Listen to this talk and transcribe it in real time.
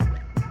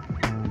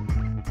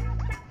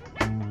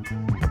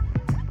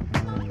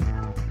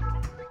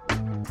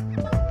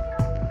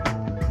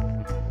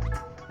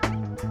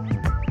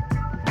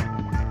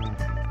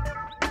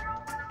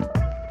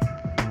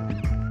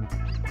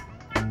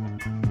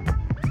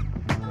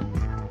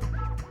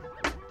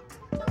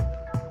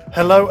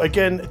Hello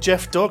again,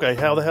 Jeff Dogge.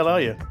 How the hell are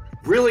you?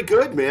 Really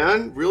good,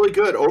 man. Really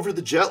good. Over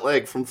the jet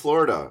lag from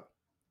Florida.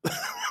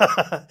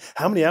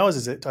 How many hours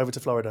is it over to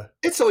Florida?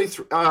 It's only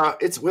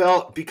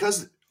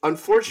because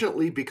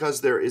unfortunately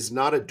because there is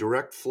not a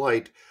direct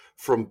flight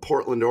from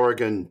Portland,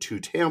 Oregon to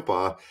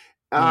Tampa.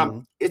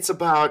 It's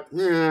about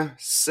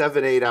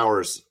 7, 8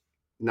 hours,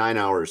 9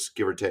 hours,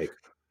 give or take.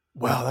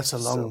 Wow, that's a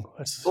long,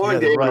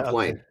 day on a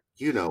plane. Okay.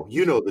 You know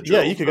the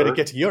drill. Yeah, you could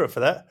get to Europe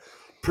for that.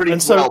 Pretty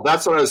and so, well.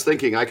 That's what I was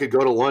thinking. I could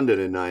go to London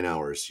in 9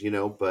 hours,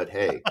 but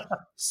hey.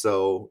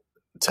 So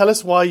tell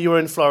us why you were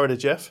in Florida,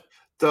 Jeff.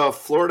 The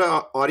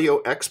Florida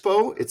Audio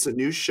Expo. It's a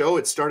new show.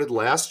 It started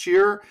last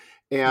year,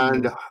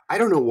 and I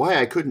don't know why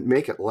I couldn't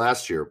make it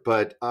last year,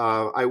 but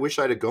I wish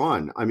I'd have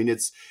gone. I mean,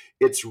 it's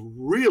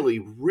really,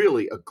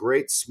 really a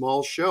great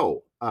small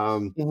show.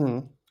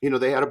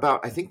 They had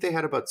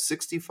about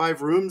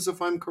 65 rooms,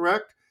 if I'm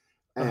correct,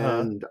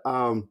 and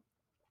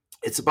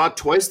it's about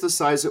twice the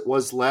size it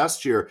was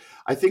last year.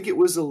 I think it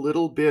was a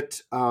little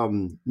bit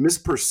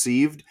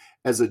misperceived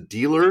as a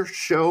dealer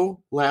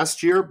show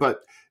last year, but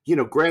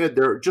granted,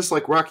 they're just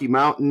like Rocky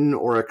Mountain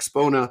or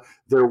Expona.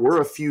 There were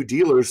a few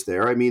dealers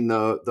there. I mean,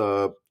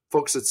 the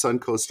folks at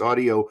Suncoast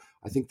Audio,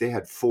 I think they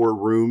had 4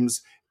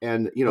 rooms,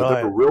 and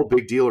they're a real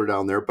big dealer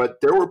down there. But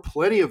there were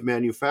plenty of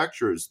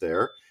manufacturers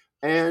there,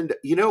 and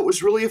it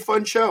was really a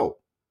fun show.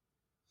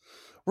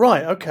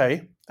 Right.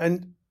 Okay.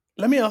 And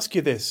let me ask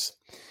you this: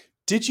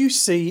 did you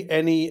see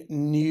any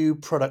new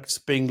products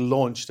being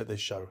launched at this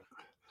show?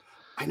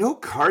 I know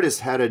Cardis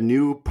had a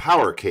new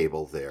power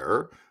cable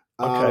there.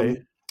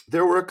 Okay.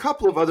 There were a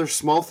couple of other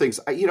small things.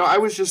 I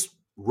was just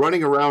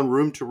running around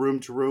room to room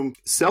to room.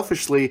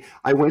 Selfishly,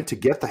 I went to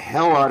get the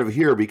hell out of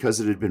here because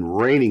it had been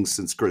raining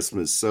since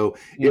Christmas. So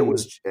it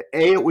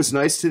was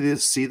nice to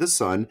see the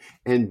sun,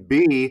 and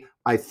B,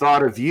 I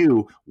thought of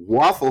you.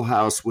 Waffle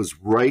House was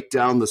right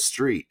down the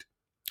street.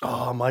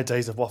 Oh, my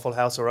days of Waffle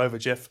House are over,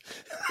 Jeff.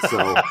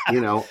 So,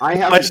 I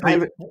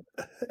haven't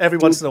every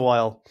once in a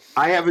while.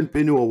 I haven't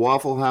been to a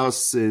Waffle House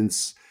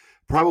since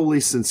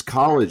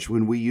college,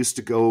 when we used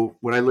to go.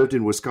 When I lived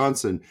in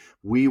Wisconsin,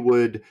 we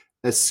would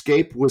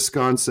escape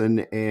Wisconsin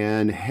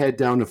and head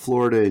down to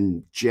Florida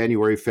in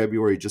January,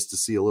 February, just to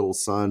see a little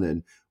sun.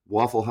 And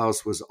Waffle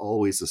House was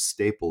always a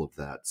staple of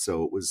that.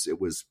 So it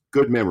was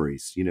good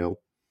memories,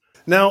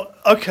 Now,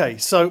 okay,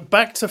 so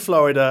back to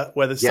Florida,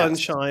 where the sun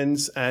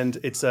shines, and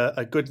it's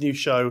a good new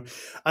show.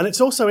 And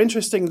it's also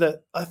interesting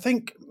that I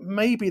think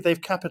maybe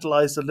they've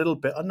capitalized a little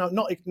bit.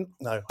 No, I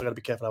got to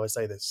be careful how I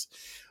say this.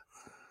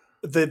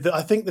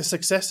 I think the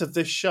success of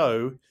this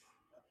show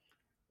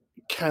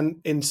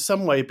can in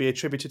some way be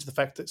attributed to the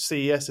fact that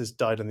CES has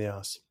died in the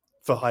ass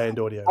for high-end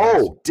audio.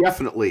 Oh,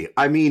 definitely.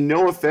 I mean,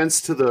 no offense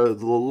to the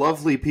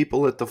lovely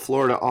people at the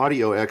Florida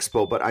Audio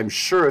Expo, but I'm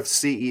sure if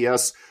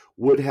CES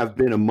would have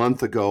been a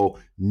month ago,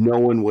 no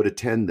one would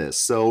attend this.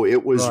 So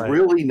it was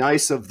really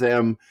nice of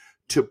them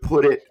to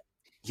put it,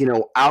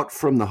 out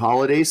from the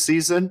holiday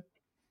season.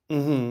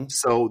 Mm-hmm.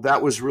 So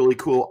that was really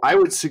cool. I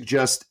would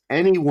suggest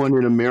anyone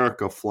in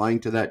America flying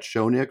to that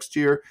show next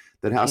year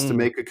that has to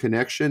make a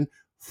connection,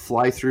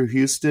 fly through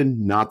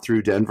Houston, not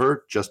through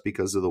Denver, just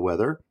because of the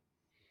weather.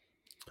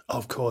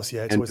 Of course,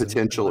 yeah. And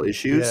potential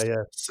issues.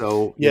 Yeah.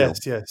 So yes.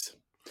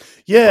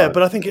 Yeah,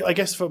 but I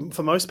guess for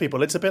most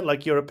people, it's a bit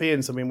like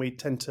Europeans. I mean, we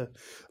tend to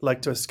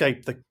like to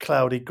escape the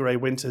cloudy, grey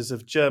winters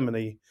of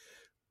Germany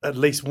at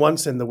least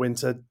once in the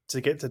winter to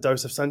get a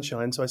dose of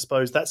sunshine. So I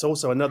suppose that's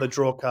also another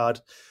draw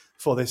card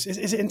for this.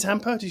 Is it in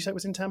Tampa? Did you say it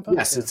was in Tampa?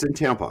 Yes, it's in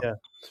Tampa.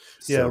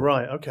 Yeah,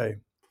 right. Okay.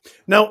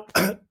 Now,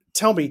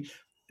 tell me,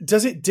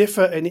 does it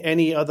differ in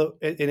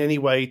any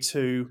way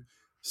to,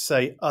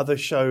 say, other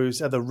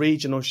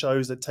regional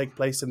shows that take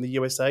place in the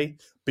USA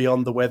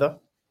beyond the weather?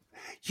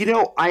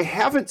 I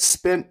haven't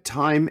spent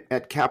time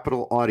at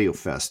Capitol Audio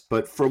Fest,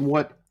 but from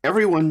what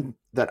everyone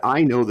that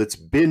I know that's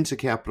been to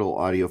Capitol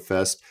Audio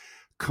Fest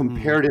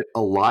compared it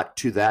a lot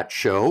to that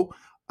show,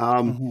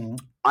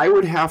 I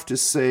would have to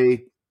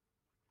say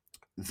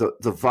the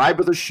vibe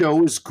of the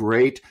show is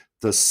great.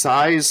 The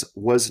size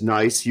was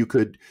nice. You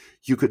could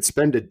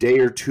spend a day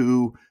or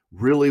two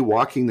really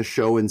walking the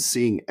show and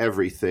seeing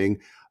everything.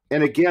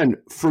 And again,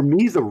 for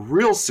me, the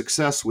real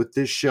success with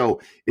this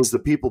show is the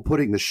people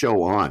putting the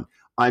show on.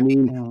 I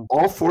mean,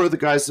 all 4 of the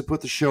guys that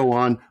put the show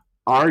on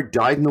are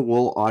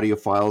dyed-in-the-wool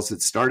audiophiles.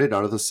 It started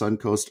out of the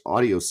Suncoast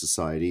Audio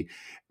Society.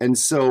 And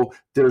so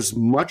there's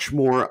much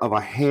more of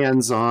a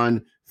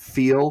hands-on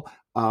feel.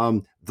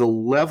 The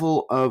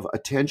level of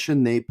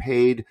attention they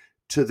paid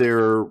to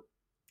their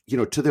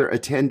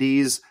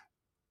attendees,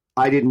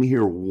 I didn't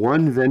hear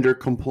one vendor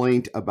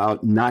complaint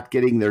about not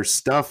getting their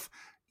stuff.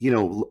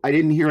 I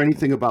didn't hear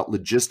anything about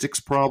logistics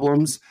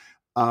problems.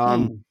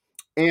 And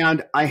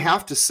I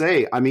have to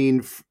say, I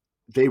mean,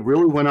 they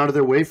really went out of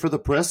their way for the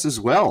press as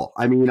well.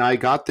 I mean, I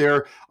got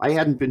there, I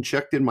hadn't been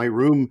checked in my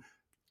room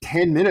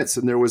 10 minutes,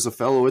 and there was a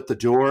fellow at the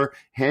door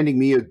handing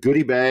me a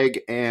goodie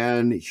bag,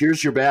 and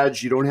here's your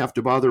badge. You don't have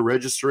to bother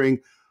registering,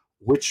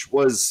 which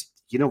was,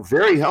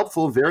 very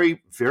helpful,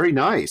 very, very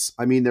nice.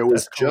 I mean, there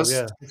was cool.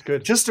 It's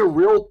good. just a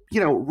real,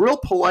 real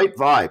polite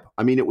vibe.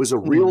 I mean, it was a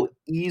real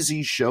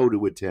easy show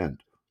to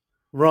attend.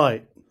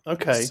 Right.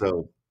 Okay.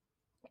 So,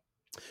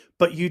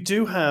 but you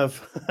do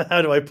have,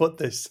 how do I put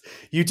this?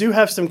 You do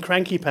have some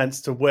cranky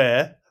pants to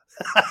wear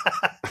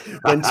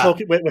when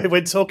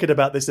talking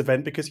about this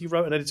event, because you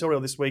wrote an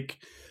editorial this week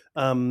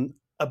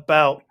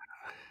about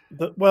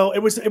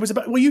it was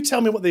about. Well, you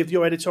tell me what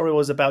your editorial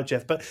was about,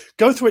 Jeff. But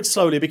go through it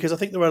slowly, because I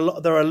think there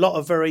are a lot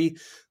of very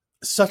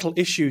subtle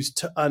issues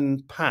to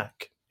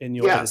unpack in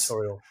your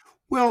editorial.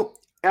 Well,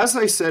 as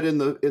I said in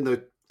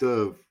the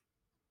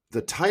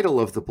title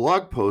of the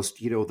blog post,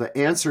 the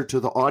answer to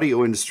the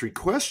audio industry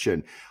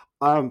question,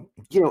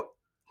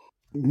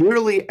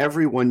 nearly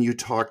everyone you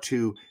talk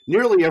to,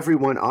 nearly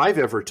everyone I've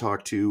ever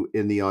talked to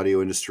in the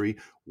audio industry,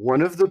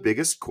 one of the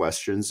biggest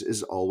questions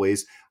is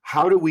always,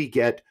 how do we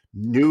get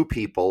new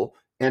people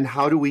and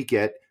how do we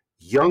get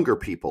younger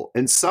people?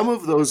 And some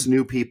of those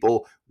new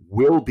people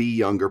will be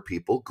younger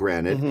people,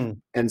 granted,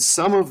 and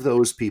some of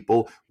those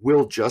people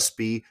will just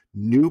be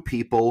new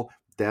people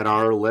that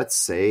are, let's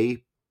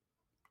say,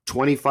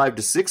 25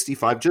 to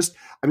 65.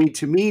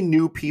 To me,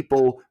 new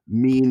people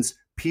means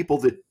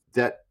people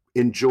that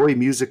enjoy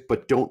music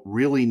but don't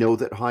really know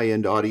that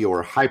high-end audio,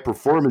 or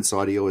high-performance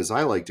audio, as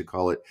I like to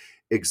call it,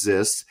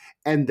 exists.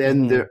 And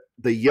then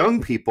the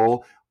young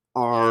people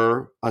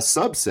are a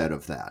subset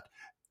of that.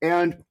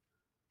 And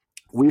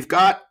we've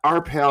got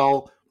our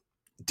pal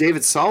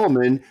David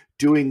Solomon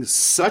doing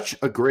such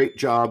a great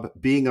job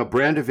being a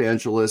brand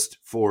evangelist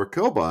for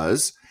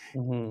Qobuz.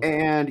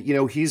 And,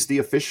 he's the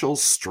official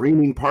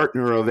streaming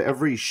partner of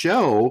every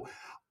show,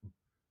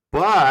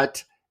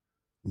 but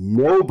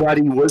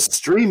nobody was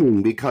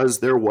streaming because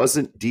there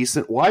wasn't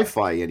decent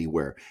Wi-Fi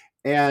anywhere.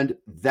 And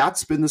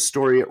that's been the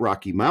story at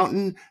Rocky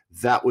Mountain.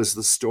 That was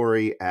the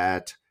story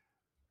at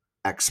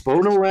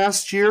Expono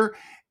last year.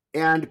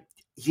 And,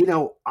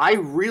 I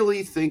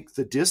really think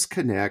the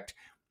disconnect,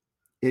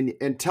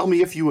 and tell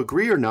me if you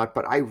agree or not,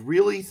 but I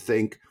really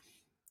think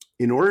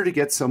in order to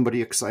get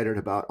somebody excited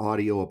about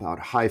audio, about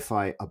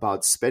hi-fi,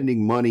 about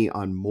spending money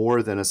on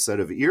more than a set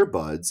of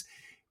earbuds,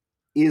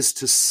 is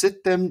to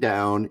sit them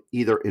down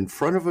either in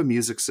front of a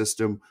music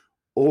system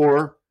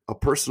or a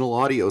personal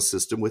audio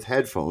system with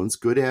headphones,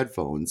 good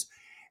headphones,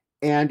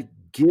 and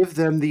give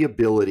them the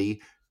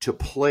ability to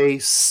play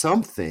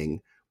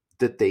something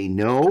that they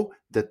know,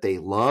 that they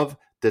love,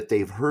 that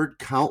they've heard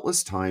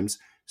countless times,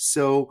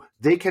 so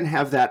they can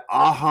have that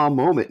aha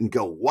moment and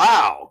go,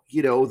 wow,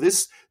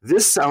 this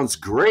sounds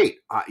great.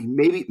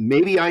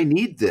 Maybe I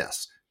need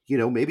this.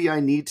 Maybe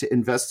I need to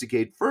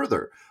investigate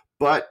further.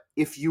 But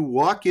if you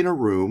walk in a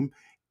room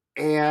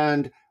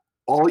and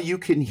all you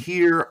can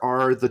hear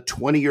are the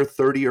 20 or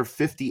 30 or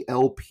 50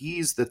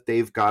 LPs that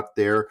they've got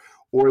there,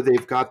 or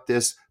they've got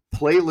this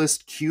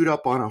playlist queued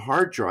up on a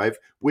hard drive,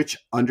 which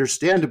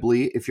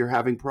understandably, if you're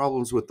having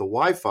problems with the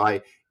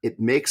Wi-Fi, it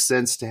makes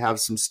sense to have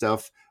some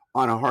stuff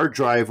on a hard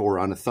drive or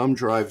on a thumb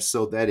drive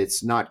so that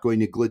it's not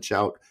going to glitch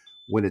out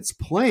when it's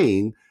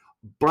playing.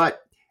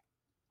 But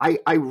I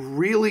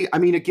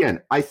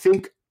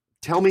think,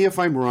 tell me if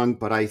I'm wrong,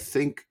 but I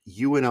think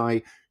you and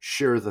I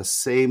share the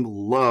same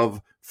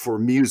love for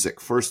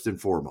music, first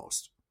and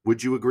foremost.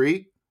 Would you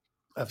agree?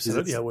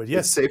 Absolutely, I would.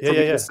 Yes. It's safe for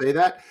me to say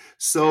that.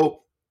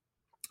 So,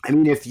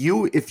 if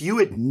you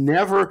had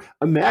never,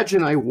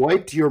 imagine I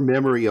wiped your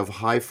memory of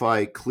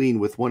hi-fi clean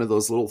with one of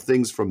those little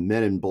things from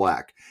Men in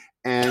Black,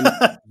 and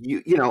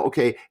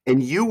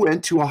and you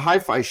went to a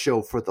hi-fi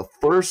show for the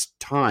first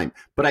time,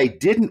 but I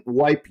didn't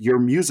wipe your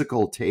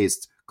musical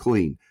taste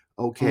clean,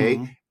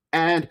 okay?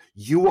 And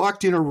you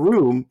walked in a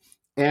room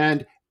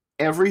and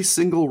every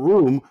single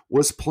room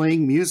was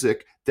playing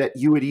music that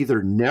you had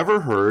either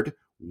never heard,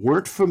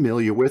 weren't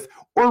familiar with,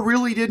 or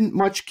really didn't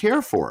much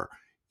care for.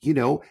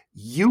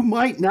 You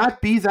might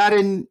not be that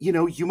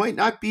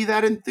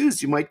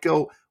enthused. You might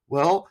go,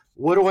 well,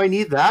 what do I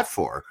need that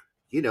for?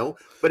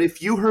 But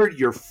if you heard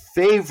your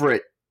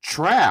favorite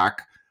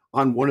track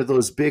on one of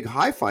those big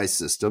hi-fi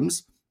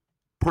systems,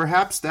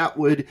 perhaps that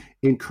would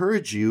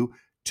encourage you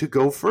to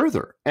go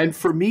further. And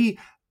for me,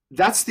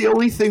 that's the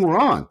only thing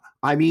wrong.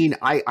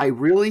 I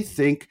really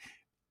think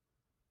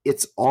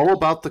it's all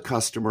about the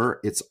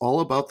customer. It's all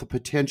about the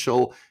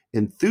potential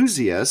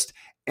enthusiast.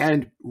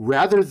 And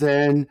rather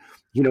than,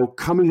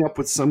 coming up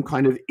with some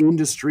kind of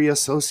industry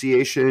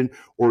association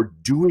or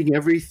doing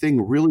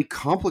everything really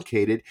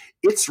complicated,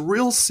 it's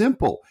real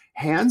simple.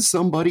 Hand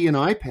somebody an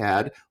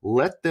iPad,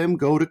 let them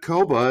go to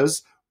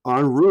Qobuz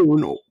on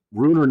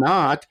Roon or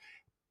not,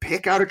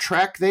 pick out a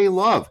track they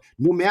love,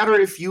 no matter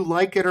if you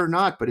like it or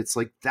not. But it's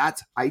like,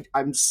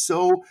 I'm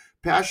so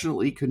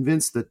passionately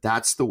convinced that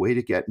that's the way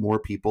to get more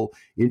people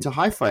into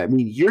hi-fi.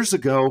 Years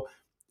ago,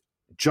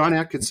 John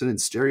Atkinson in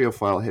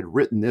Stereophile had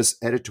written this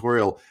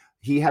editorial.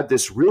 He had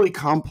this really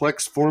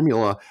complex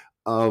formula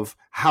of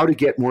how to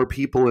get more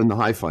people in the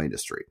hi-fi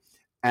industry.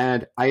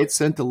 And I had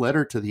sent a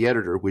letter to the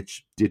editor,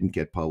 which didn't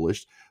get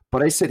published.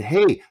 But I said,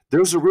 hey,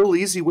 there's a real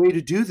easy way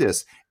to do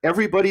this.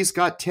 Everybody's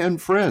got 10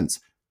 friends.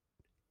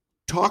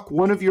 talk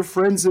one of your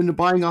friends into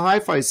buying a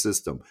hi-fi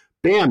system.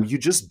 Bam, you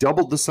just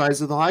doubled the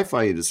size of the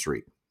hi-fi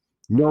industry.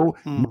 No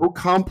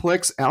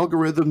complex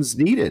algorithms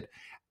needed.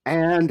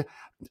 And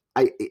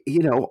I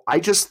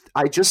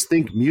just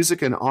think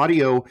music and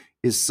audio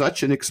is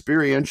such an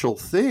experiential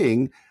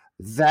thing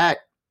that,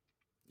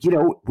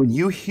 when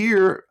you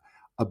hear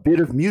a bit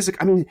of music,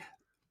 I mean,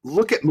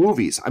 look at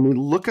movies. I mean,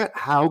 look at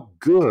how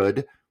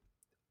good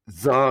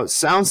the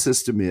sound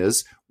system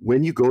is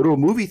when you go to a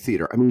movie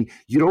theater. I mean,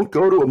 you don't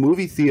go to a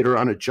movie theater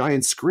on a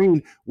giant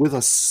screen with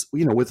a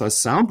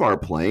sound bar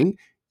playing.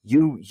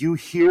 You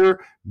hear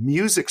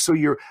music. So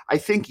I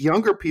think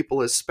younger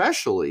people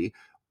especially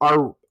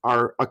are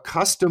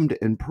accustomed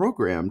and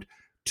programmed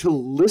to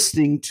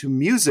listening to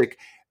music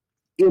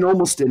in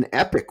almost an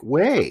epic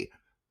way.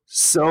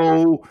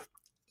 So,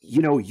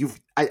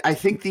 I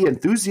think the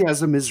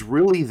enthusiasm is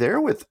really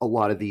there with a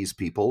lot of these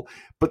people,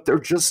 but they're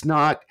just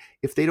not,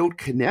 if they don't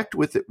connect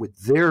with it, with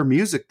their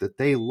music that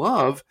they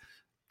love,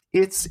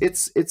 it's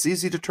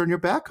easy to turn your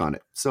back on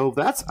it. So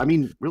that's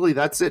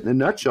it in a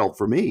nutshell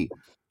for me.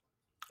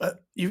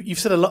 You've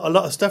said a lot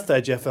of stuff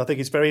there, Jeff. I think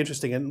it's very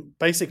interesting. And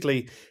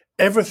basically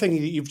everything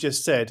that you've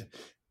just said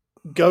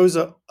goes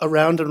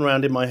around and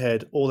around in my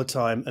head all the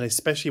time, and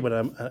especially when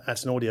I'm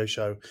at an audio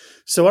show.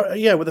 So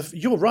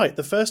you're right.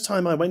 The first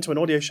time I went to an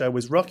audio show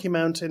was Rocky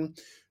Mountain,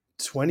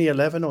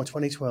 2011 or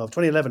 2012.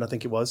 2011, I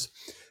think it was.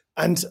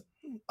 And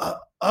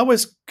I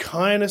was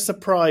kind of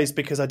surprised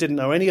because I didn't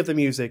know any of the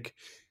music.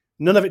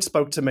 None of it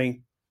spoke to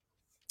me.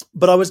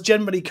 But I was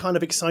generally kind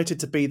of excited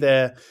to be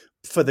there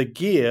for the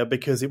gear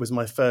because it was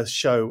my first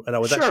show and I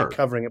was actually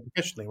covering it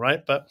professionally, right?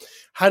 But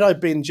had I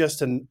been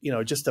just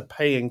a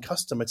paying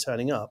customer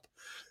turning up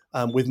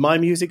with my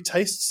music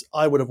tastes,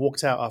 I would have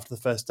walked out after the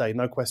first day,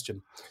 no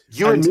question.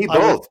 You and me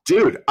both,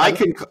 dude. I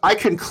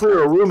can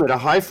clear a room at a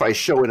hi-fi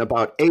show in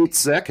about 8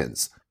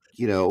 seconds.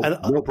 No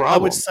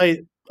problem.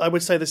 I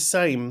would say the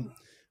same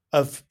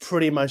of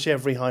pretty much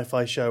every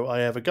hi-fi show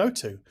I ever go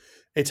to.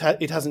 It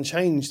hasn't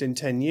changed in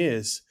 10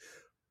 years.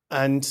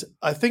 And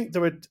I think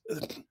there are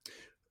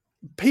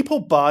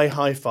people buy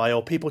hi-fi,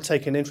 or people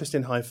take an interest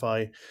in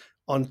hi-fi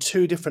on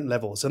two different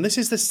levels. And this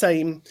is the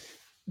same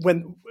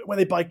when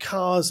they buy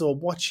cars or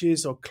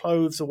watches or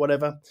clothes or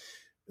whatever.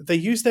 They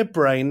use their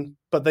brain,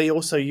 but they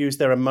also use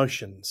their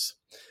emotions.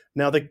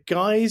 Now, the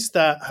guys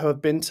that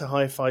have been to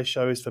hi-fi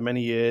shows for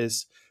many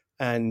years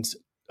and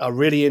are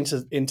really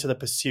into the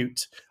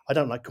pursuit. I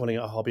don't like calling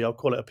it a hobby. I'll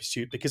call it a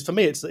pursuit because for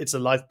me, it's a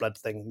lifeblood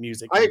thing,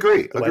 music. I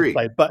agree.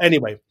 But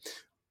anyway,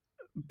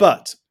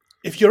 but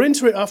if you're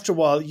into it after a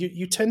while,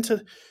 you tend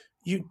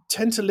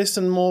to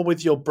listen more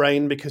with your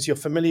brain because you're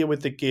familiar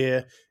with the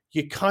gear.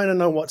 You kind of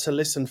know what to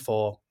listen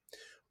for.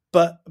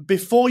 But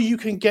before you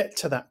can get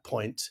to that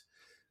point,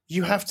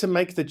 you have to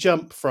make the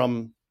jump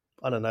from,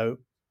 I don't know,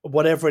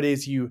 whatever it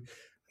is you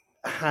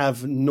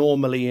have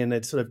normally in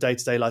a sort of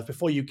day-to-day life.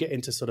 Before you get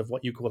into sort of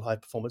what you call high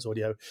performance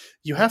audio,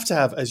 you have to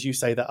have, as you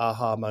say, that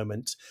aha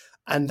moment.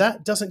 And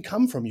that doesn't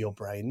come from your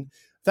brain.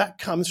 That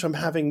comes from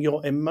having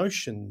your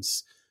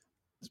emotions,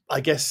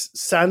 I guess,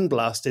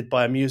 sandblasted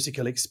by a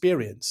musical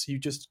experience. You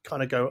just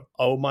kind of go,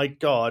 oh my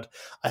God,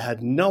 I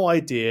had no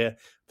idea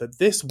that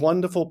this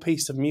wonderful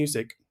piece of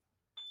music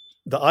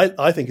that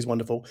I think is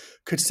wonderful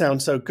could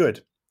sound so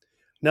good.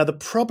 Now, the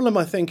problem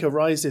I think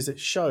arises at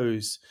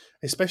shows,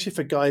 especially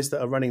for guys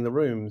that are running the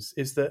rooms,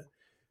 is that,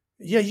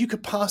 you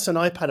could pass an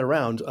iPad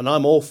around, and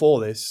I'm all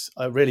for this.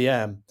 I really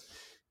am.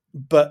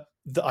 But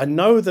I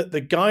know that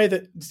the guy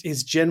that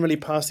is generally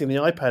passing the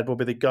iPad will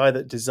be the guy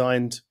that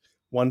designed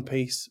one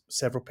piece,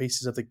 several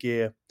pieces of the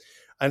gear.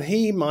 And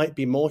he might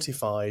be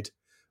mortified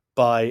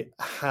by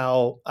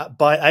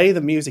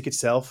the music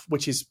itself,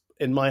 which is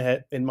in my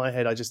head,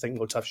 I just think,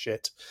 well, tough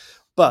shit.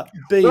 But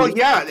B, well,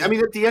 yeah, I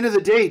mean, at the end of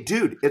the day,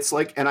 dude, it's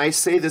like, and I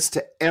say this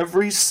to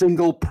every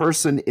single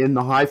person in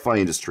the hi-fi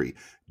industry,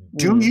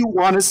 do you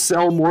want to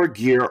sell more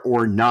gear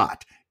or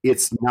not?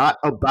 It's not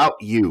about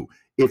you.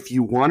 If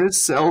you want to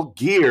sell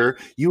gear,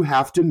 you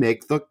have to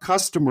make the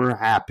customer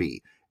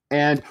happy.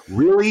 And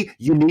really,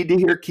 you need to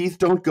hear Keith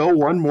Don't Go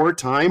one more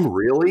time?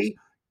 Really?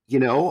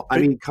 I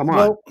mean, come on.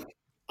 Well,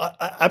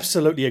 I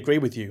absolutely agree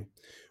with you.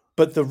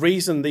 But the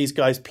reason these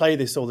guys play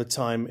this all the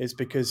time is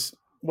because,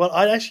 well,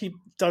 I actually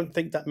don't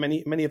think that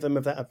many of them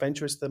are that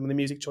adventurous, them and the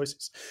music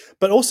choices.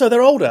 But also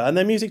they're older and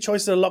their music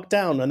choices are locked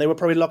down, and they were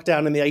probably locked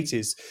down in the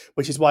 80s,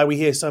 which is why we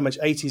hear so much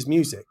 80s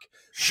music.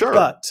 Sure.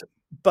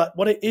 But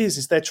what it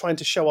is they're trying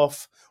to show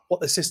off what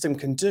the system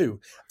can do.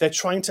 They're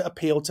trying to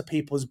appeal to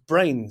people's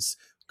brains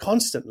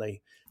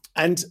constantly.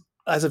 And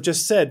as I've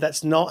just said,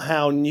 that's not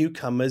how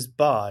newcomers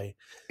buy.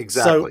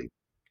 Exactly. So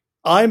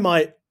I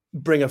might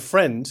bring a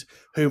friend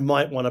who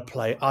might want to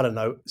play, I don't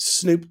know,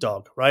 Snoop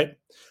Dogg, right?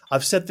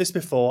 I've said this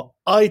before.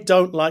 I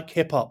don't like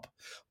hip hop,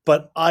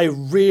 but I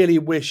really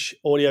wish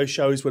audio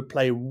shows would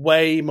play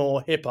way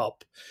more hip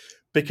hop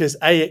because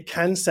A, it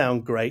can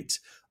sound great.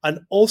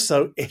 And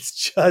also it's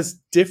just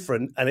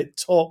different and it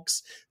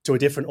talks to a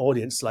different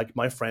audience, like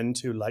my friend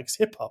who likes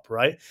hip hop,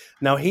 right?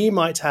 Now he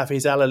might have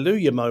his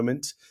hallelujah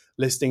moment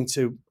listening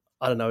to,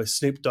 I don't know, a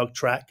Snoop Dogg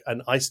track,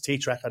 an Ice-T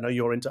track. I know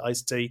you're into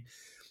Ice-T.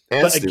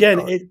 And But Snoop again,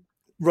 Dogg.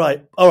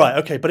 right. All right.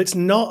 Okay. But it's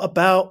not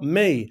about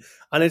me,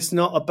 and it's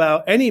not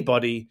about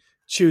anybody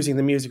choosing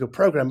the musical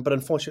program. But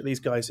unfortunately, these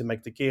guys who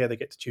make the gear, they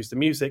get to choose the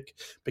music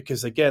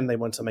because, again, they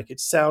want to make it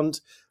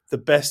sound the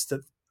best they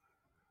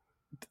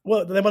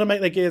want to make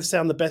their gear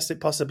sound the best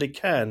it possibly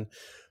can.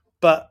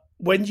 But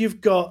when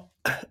you've got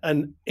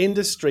an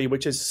industry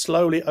which has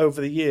slowly over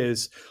the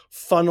years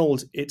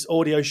funneled its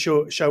audio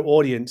show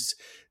audience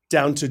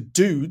down to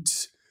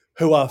dudes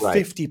who are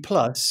 50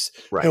 plus,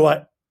 who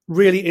are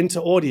really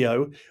into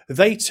audio,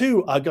 they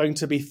too are going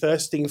to be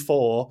thirsting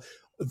for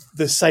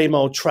the same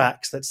old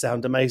tracks that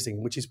sound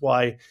amazing, which is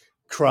why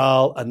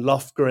Kral and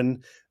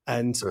Lofgren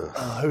and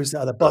who's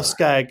the other, Boss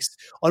Gags,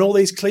 and all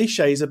these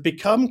cliches have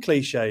become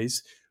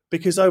cliches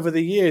because over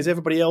the years,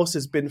 everybody else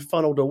has been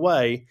funneled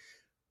away.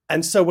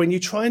 And so when you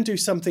try and do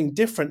something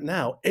different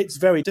now, it's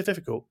very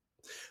difficult.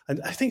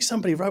 And I think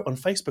somebody wrote on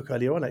Facebook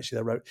earlier on, actually,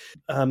 they wrote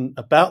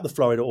about the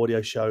Florida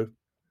Audio Show,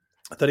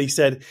 that he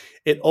said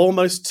it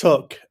almost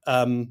took,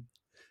 what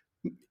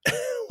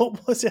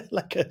was it,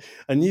 like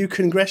a new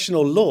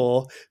congressional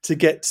law to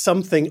get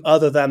something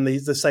other than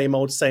the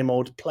same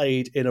old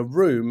played in a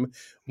room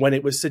when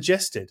it was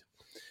suggested.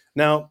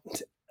 Now,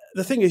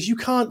 the thing is, you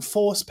can't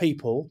force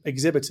people,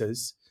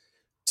 exhibitors,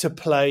 to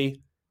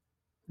play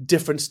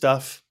different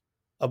stuff,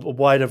 a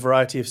wider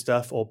variety of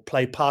stuff, or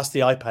play past the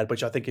iPad,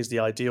 which I think is the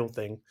ideal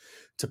thing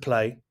to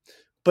play.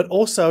 But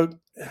also,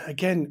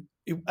 again,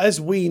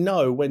 as we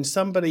know, when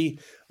somebody,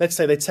 let's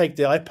say they take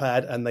the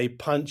iPad and they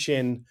punch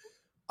in,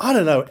 I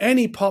don't know,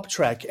 any pop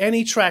track,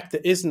 any track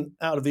that isn't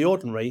out of the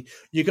ordinary,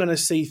 you're going to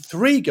see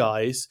three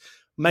guys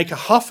make a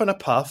huff and a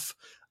puff,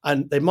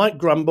 and they might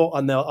grumble,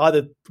 and they'll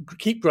either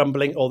keep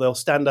grumbling or they'll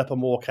stand up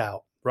and walk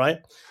out, right?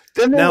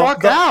 Then they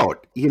walk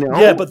out, you know?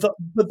 Yeah, but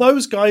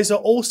those guys are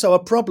also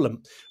a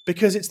problem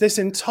because it's this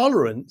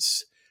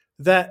intolerance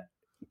that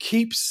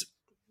keeps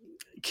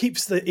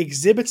the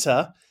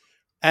exhibitor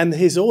and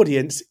his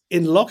audience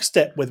in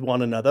lockstep with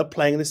one another,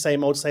 playing the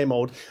same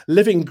old,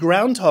 living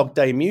Groundhog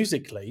Day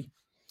musically,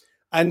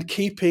 and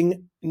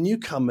keeping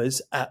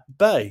newcomers at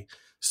bay.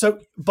 So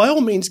by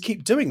all means,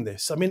 keep doing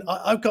this. I mean,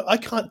 I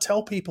can't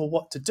tell people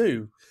what to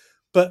do,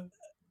 but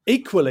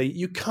equally,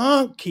 you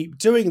can't keep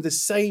doing the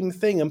same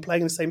thing and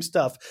playing the same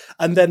stuff,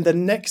 and then the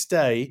next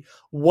day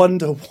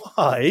wonder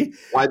why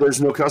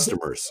there's no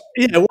customers.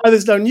 Yeah, why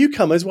there's no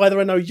newcomers, why there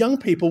are no young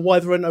people, why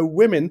there are no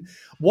women,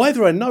 why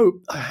there are no,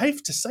 I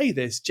hate to say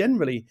this,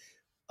 generally,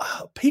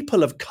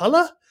 people of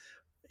color.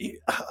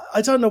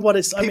 I don't know what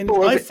it's. I people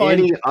mean, I find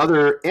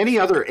any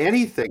other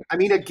anything. I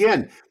mean,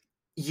 again,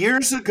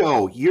 years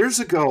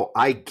ago,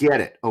 I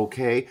get it.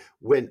 Okay,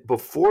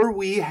 before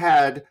we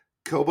had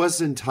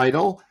Qobuz and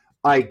Tidal,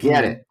 I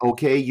get it.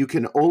 Okay, you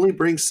can only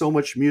bring so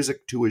much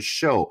music to a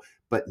show,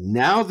 but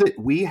now that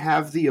we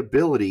have the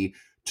ability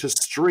to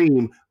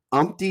stream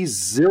umpty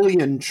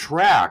zillion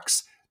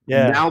tracks,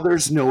 now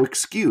there's no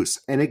excuse.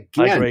 And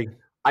again,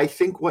 I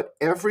think what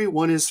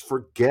everyone is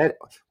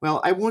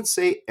well, I won't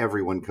say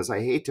everyone because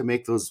I hate to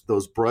make those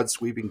broad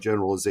sweeping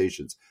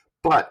generalizations,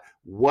 but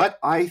what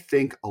I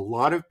think a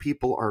lot of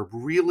people are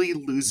really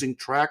losing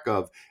track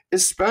of,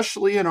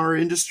 especially in our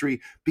industry,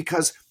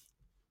 because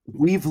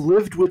we've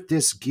lived with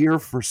this gear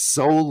for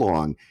so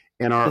long,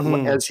 and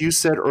as you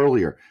said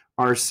earlier,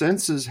 our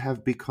senses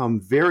have become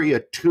very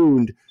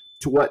attuned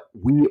to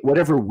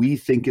whatever we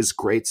think is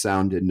great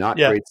sound and not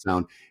great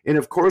sound. And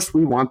of course,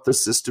 we want the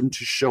system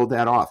to show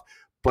that off.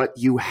 But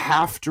you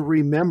have to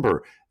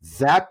remember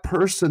that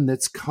person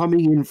that's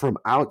coming in from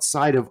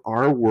outside of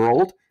our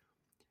world,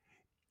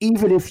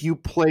 even if you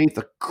play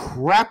the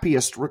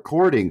crappiest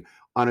recording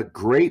on a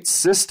great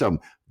system,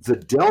 the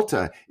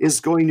delta is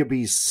going to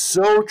be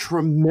so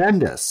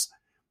tremendous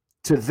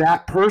to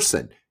that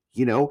person.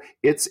 You know,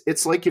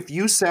 it's like if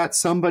you sat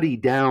somebody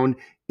down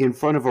in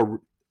front of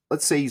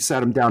let's say you sat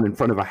them down in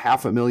front of a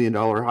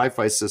 $500,000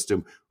 hi-fi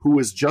system who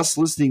was just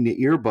listening to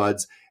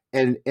earbuds,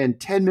 and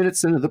 10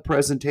 minutes into the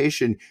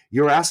presentation,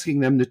 you're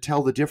asking them to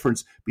tell the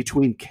difference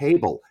between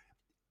cable.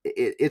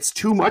 It's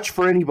too much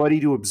for anybody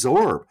to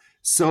absorb.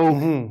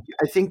 So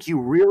I think you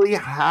really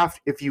have,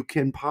 if you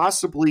can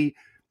possibly,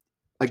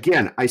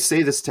 again, I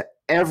say this to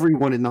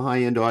everyone in the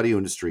high-end audio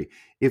industry,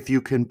 if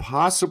you can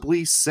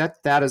possibly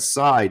set that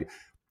aside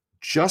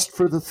just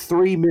for the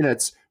 3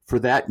 minutes for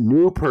that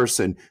new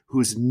person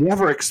who's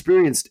never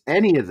experienced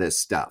any of this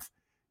stuff,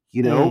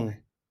 you know,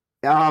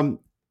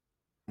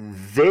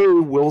 they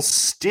will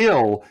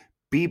still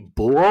be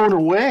blown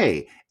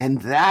away. And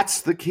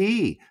that's the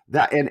key.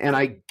 And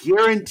I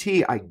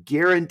guarantee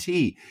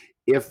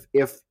if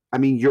I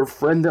mean, your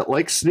friend that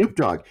likes Snoop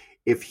Dogg,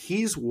 if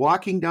he's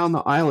walking down the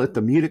aisle at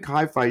the Munich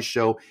Hi-Fi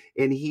show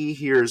and he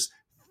hears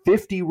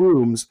 50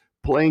 rooms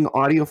playing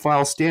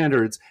audiophile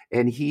standards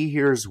and he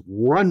hears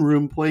one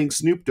room playing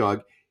Snoop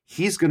Dogg,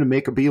 he's going to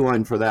make a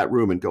beeline for that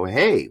room and go,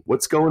 hey,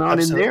 what's going on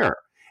in there?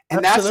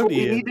 And that's what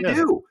we need to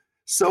do.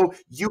 So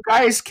you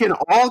guys can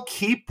all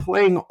keep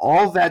playing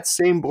all that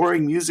same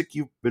boring music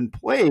you've been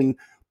playing,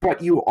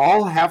 but you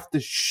all have to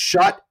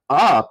shut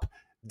up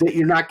that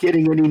you're not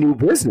getting any new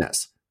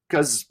business.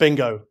 Because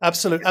bingo,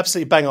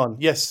 absolutely bang on.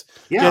 Yes,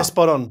 yeah. yes,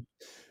 spot on.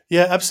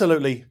 Yeah,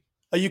 absolutely.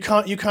 You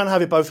can't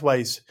have it both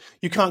ways.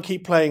 You can't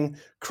keep playing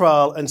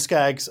Kral and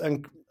Skaggs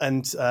and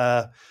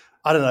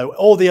I don't know,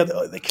 all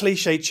the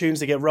cliche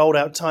tunes that get rolled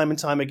out time and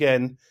time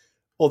again,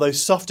 or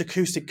those soft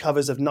acoustic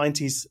covers of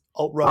 90s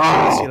alt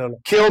rock.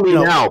 Kill me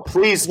now,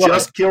 please. Right.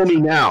 Just kill me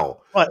now.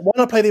 Right? Why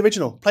not play the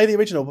original? Play the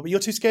original, but you're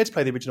too scared to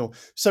play the original.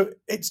 So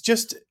it's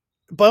just,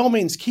 by all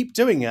means, keep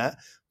doing that.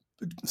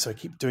 So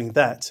keep doing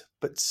that,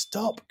 but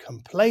stop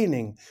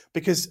complaining,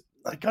 because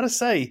I gotta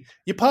say,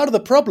 you're part of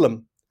the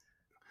problem.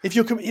 If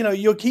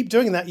you'll keep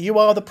doing that, you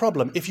are the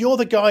problem. If you're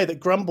the guy that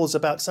grumbles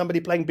about somebody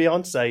playing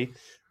Beyonce,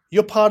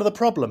 you're part of the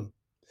problem.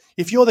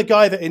 If you're the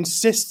guy that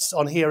insists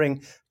on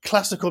hearing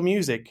classical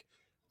music,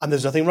 and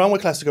there's nothing wrong with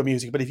classical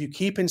music, but if you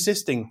keep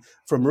insisting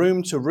from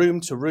room to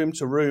room to room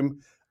to room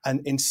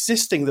and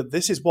insisting that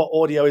this is what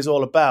audio is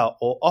all about,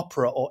 or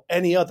opera, or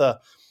any other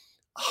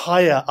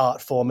higher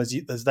art form as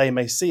they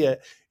may see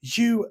it,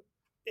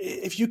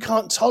 if you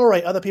can't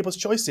tolerate other people's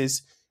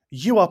choices,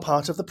 you are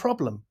part of the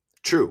problem.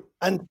 True.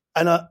 And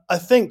I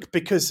think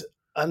because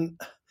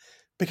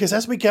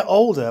as we get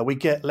older, we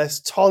get less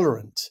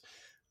tolerant.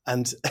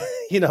 And,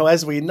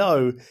 as we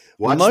know,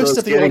 watch most those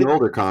of the getting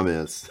older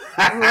comments.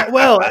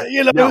 Well,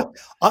 no.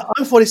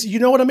 I'm 40. You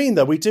know what I mean,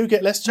 though? We do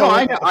get less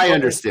tolerant. No, I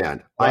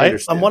understand. Right? I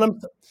understand.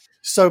 And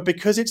so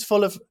because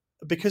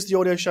the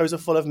audio shows are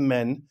full of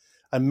men,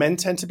 and men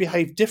tend to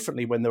behave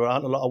differently when there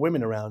aren't a lot of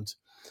women around,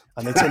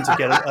 and they tend to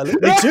get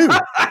they do.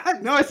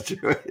 No, it's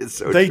true. It's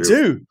so they true.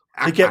 Do.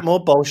 They get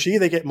more bolshy.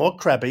 They get more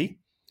crabby.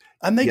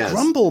 And they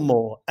grumble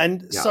more.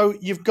 And so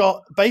you've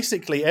got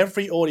basically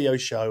every audio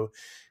show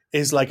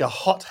is like a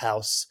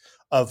hothouse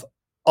of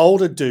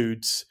older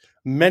dudes,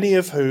 many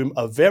of whom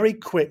are very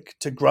quick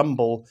to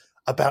grumble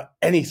about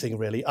anything,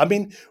 really. I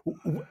mean,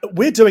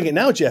 we're doing it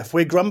now, Jeff.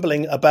 We're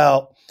grumbling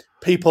about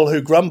people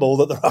who grumble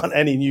that there aren't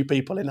any new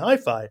people in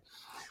hi-fi.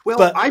 Well,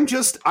 but,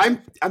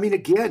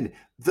 again,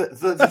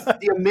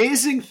 the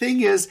amazing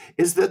thing is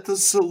that the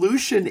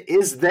solution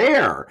is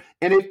there,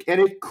 and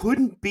it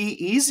couldn't be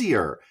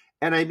easier.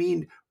 And I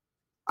mean,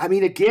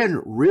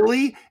 again,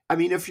 really? I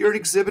mean, if you're an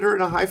exhibitor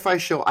in a hi-fi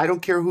show, I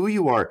don't care who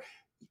you are.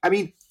 I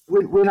mean,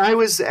 when I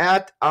was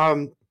at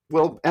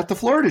the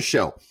Florida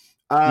show,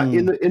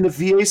 in the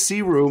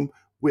VAC room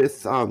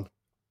with they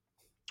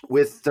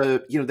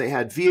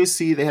had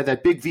VAC, they had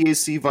that big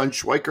VAC von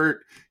Schweikert,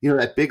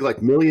 that big like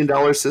 $1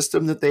 million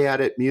system that they had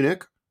at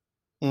Munich,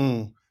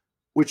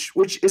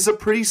 which is a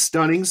pretty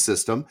stunning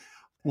system.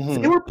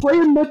 Mm-hmm. They were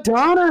playing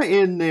Madonna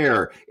in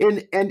there,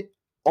 and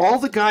all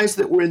the guys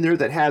that were in there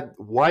that had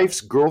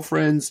wives,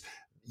 girlfriends,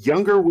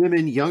 younger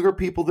women, younger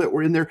people that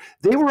were in there,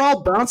 they were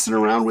all bouncing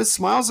around with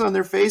smiles on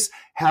their face,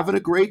 having a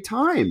great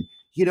time,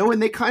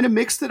 and they kind of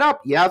mixed it up.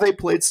 Yeah, they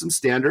played some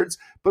standards,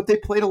 but they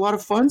played a lot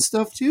of fun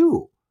stuff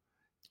too.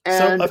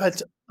 And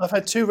so I've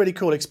had two really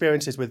cool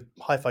experiences with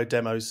hi-fi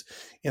demos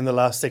in the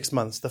last 6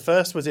 months. The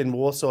first was in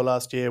Warsaw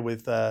last year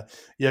with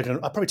Jürgen.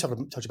 I probably told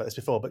you about this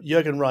before, but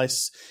Jürgen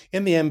Reis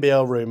in the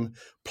MBL room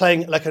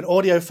playing like an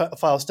audio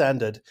file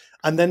standard,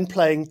 and then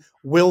playing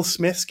Will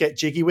Smith's Get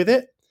Jiggy With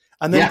It,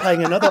 and then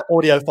playing another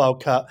audio file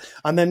cut,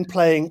 and then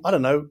playing, I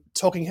don't know,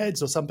 Talking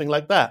Heads or something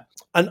like that.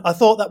 And I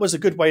thought that was a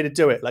good way to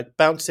do it, like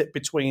bounce it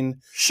between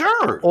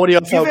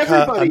audio file cut. Give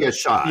everybody a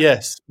shot.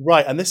 Yes,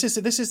 right. And this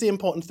is the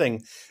important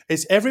thing,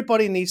 is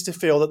everybody needs to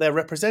feel that they're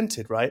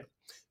represented, right?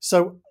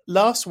 So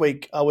last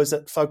week I was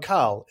at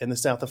Focal in the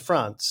south of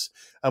France,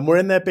 and we're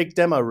in their big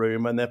demo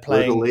room, and they're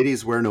playing. Where the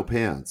ladies wear no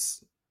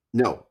pants.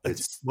 No,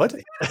 it's what?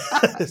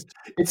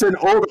 It's an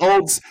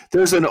old.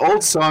 There's an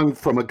old song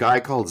from a guy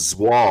called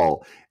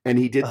Zwal, and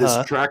he did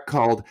this track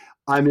called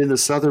 "I'm in the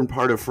southern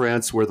part of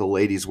France where the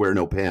ladies wear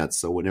no pants."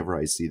 So whenever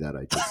I see that,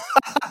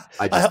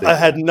 I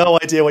had no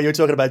idea what you were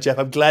talking about, Jeff.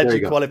 I'm glad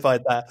you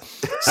qualified that.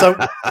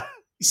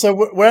 So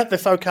we're at the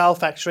Focal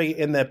factory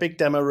in their big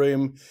demo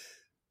room,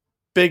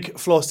 big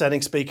floor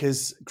standing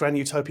speakers, Grand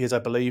Utopias, I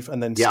believe,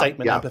 and then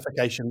statement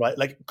amplification, right?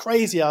 Like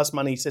crazy ass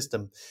money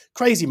system,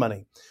 crazy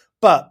money.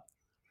 But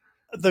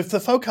the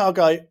Focal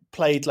guy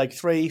played like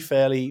 3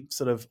 fairly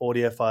sort of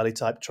audiophile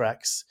type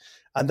tracks.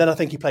 And then I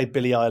think he played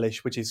Billie Eilish,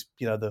 which is,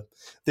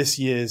 this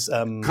year's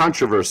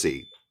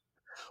controversy.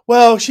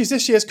 Well, she's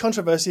this year's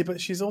controversy,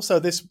 but she's also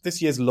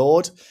this year's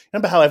Lorde.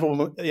 Remember how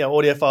everyone,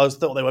 audiophiles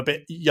thought they were a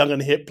bit young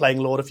and hip playing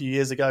Lorde a few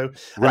years ago,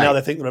 and now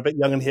they think they're a bit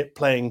young and hip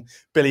playing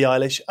Billie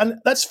Eilish, and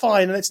that's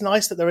fine. And it's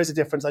nice that there is a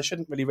difference. I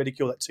shouldn't really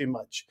ridicule that too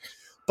much.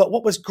 But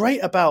what was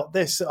great about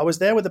this, I was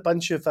there with a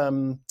bunch of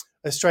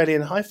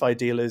Australian hi-fi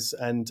dealers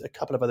and a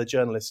couple of other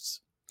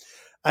journalists,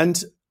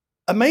 and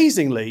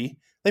amazingly,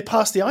 they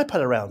passed the iPad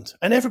around,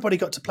 and everybody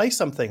got to play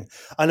something,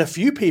 and a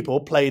few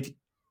people played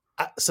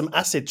some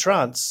acid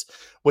trance,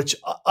 which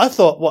I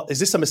thought, what, is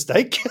this a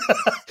mistake?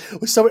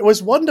 So it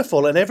was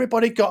wonderful, and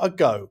everybody got a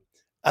go.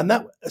 And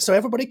so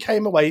everybody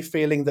came away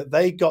feeling that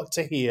they got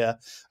to hear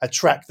a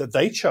track that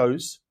they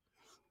chose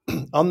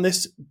on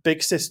this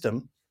big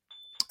system,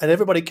 and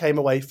everybody came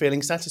away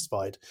feeling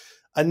satisfied.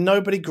 And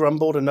nobody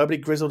grumbled and nobody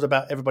grizzled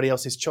about everybody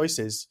else's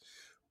choices.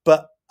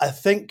 But I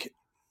think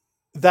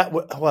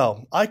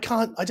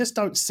I just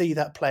don't see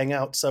that playing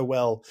out so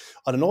well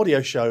on an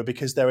audio show,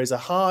 because there is a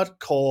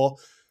hardcore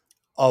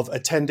of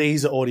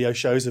attendees at audio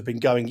shows who've been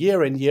going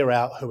year in, year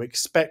out, who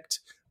expect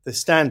the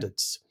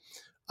standards.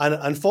 And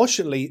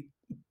unfortunately,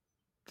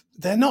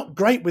 they're not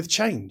great with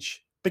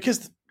change,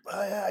 because,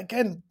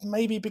 again,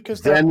 maybe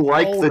because they're then,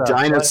 like older, the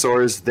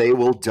dinosaurs, right? they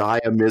will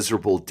die a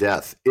miserable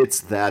death. It's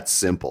that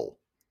simple.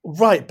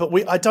 Right, but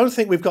I don't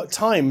think we've got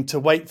time to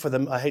wait for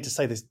them. I hate to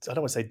say this, I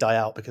don't want to say die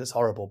out because it's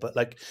horrible, but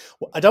like,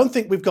 I don't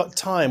think we've got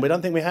time. We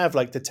don't think we have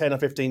like the 10 or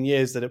 15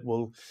 years that it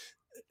will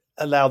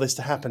allow this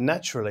to happen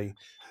naturally.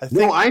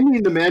 No, I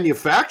mean the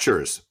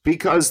manufacturers,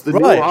 because the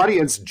new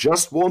audience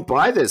just won't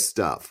buy this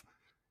stuff.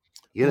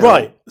 You know?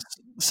 Right.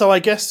 So I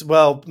guess,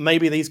 well,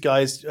 maybe these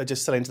guys are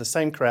just selling to the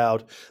same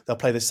crowd. They'll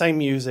play the same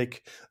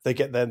music. They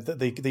get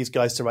these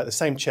guys to write the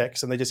same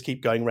checks, and they just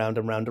keep going round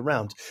and round and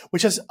round,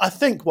 which is, I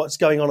think, what's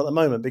going on at the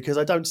moment, because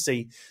I don't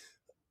see,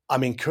 I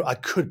mean, I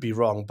could be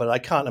wrong, but I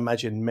can't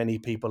imagine many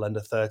people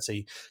under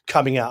 30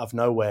 coming out of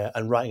nowhere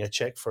and writing a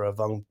check for a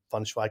von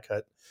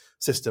Schweikert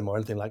system or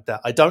anything like that.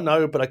 I don't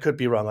know, but I could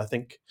be wrong. I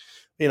think,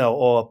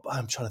 or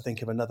I'm trying to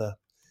think of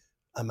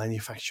a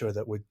manufacturer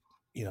that would,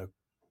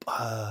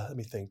 let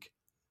me think.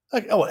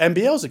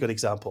 MBL is a good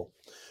example.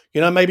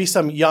 Maybe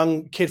some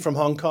young kid from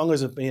Hong Kong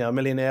is a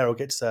millionaire, or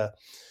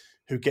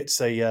who gets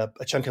a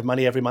chunk of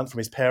money every month from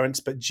his parents.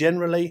 But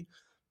generally,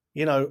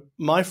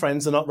 my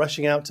friends are not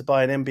rushing out to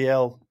buy an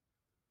MBL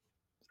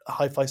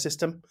hi-fi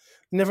system.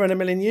 Never in a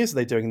million years are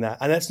they doing that.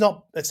 And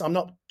I'm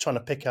not trying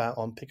to pick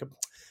on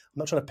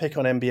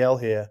MBL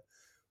here,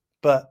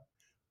 but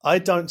I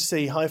don't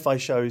see hi-fi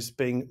shows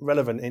being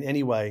relevant in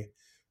any way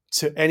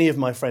to any of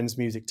my friends'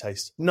 music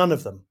taste. None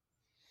of them.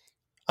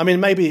 I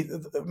mean, maybe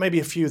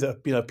a few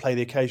that play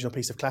the occasional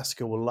piece of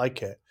classical will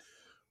like it,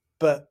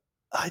 but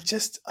I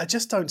just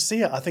don't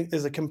see it. I think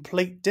there's a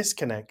complete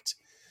disconnect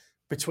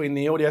between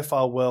the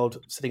audiophile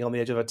world sitting on the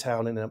edge of a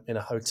town in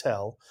a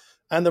hotel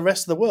and the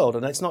rest of the world,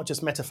 and it's not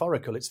just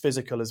metaphorical; it's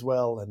physical as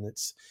well, and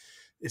it's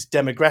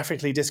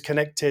demographically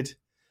disconnected.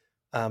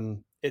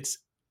 It's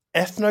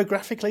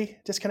ethnographically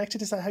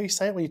disconnected. Is that how you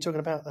say it when you're talking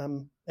about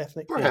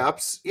ethnic?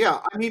 Perhaps, yeah.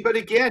 I mean, but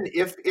again,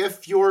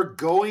 if you're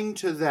going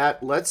to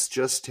that, let's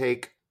just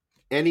take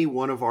any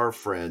one of our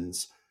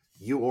friends,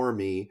 you or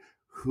me,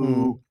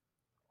 who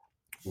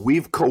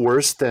we've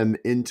coerced them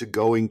into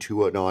going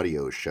to an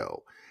audio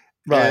show.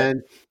 Right.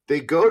 And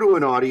they go to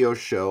an audio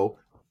show,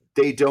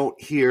 they don't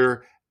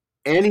hear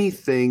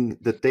anything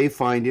that they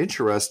find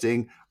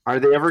interesting. Are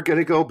they ever going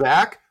to go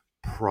back?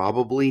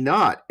 Probably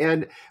not.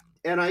 And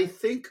I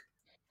think,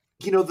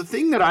 the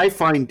thing that I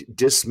find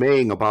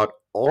dismaying about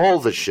all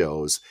the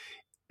shows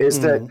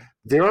is that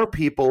there are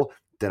people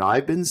that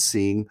I've been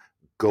seeing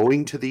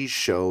going to these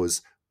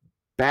shows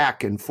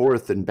back and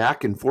forth and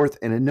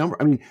a number.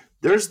 I mean,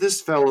 there's this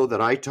fellow that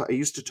I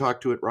used to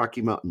talk to at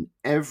Rocky Mountain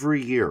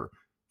every year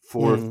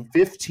for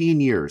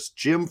 15 years,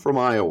 Jim from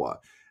Iowa.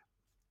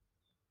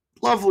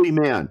 Lovely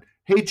man.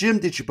 Hey, Jim,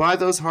 did you buy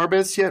those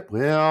Harbeths yet?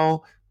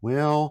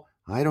 Well,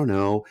 I don't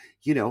know.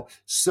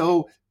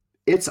 So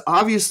it's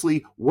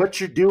obviously what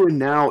you're doing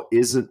now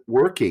isn't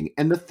working.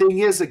 And the thing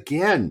is,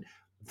 again,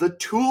 the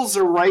tools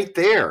are right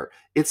there.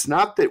 It's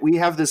not that we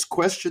have this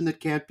question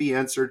that can't be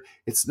answered.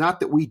 It's not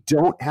that we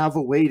don't have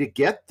a way to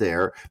get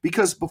there,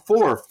 because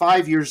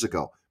 5 years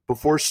ago,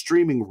 before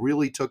streaming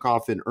really took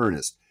off in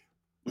earnest,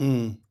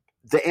 the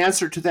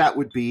answer to that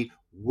would be,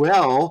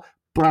 well,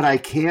 but I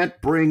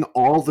can't bring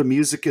all the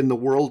music in the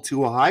world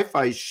to a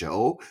hi-fi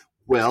show.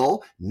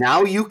 Well,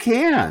 now you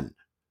can.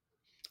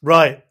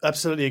 Right.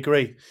 Absolutely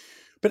agree.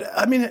 But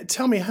I mean,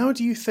 tell me, how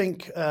do you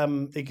think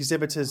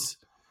exhibitors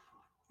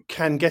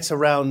can get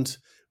around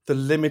the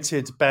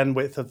limited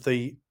bandwidth of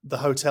the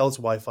hotel's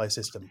Wi-Fi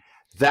system?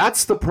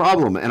 That's the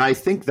problem. And I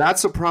think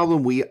that's a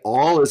problem we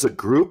all as a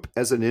group,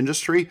 as an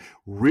industry,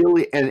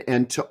 really,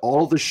 and to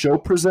all the show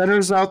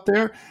presenters out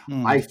there,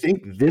 I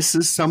think this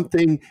is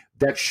something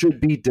that should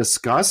be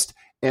discussed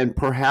and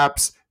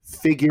perhaps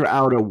figure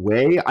out a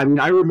way. I mean,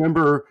 I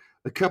remember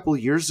a couple of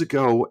years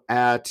ago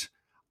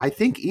I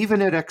think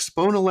even at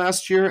Expona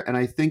last year, and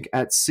I think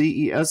at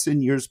CES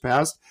in years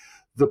past,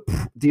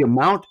 the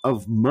amount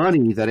of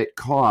money that it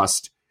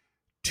cost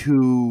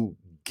to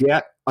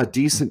get a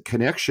decent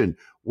connection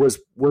was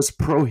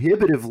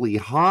prohibitively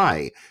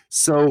high.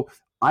 So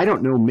I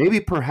don't know, maybe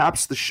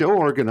perhaps the show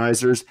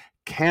organizers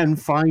can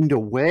find a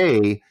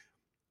way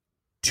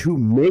to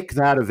make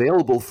that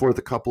available for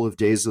the couple of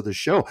days of the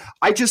show.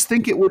 I just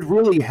think it would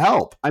really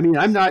help. I mean,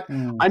 I'm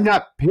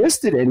not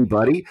pissed at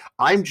anybody.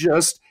 I'm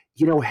just,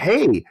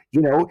 hey,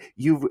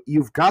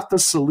 you've got the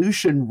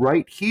solution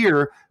right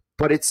here,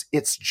 but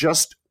it's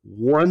just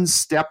one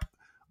step.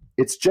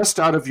 It's just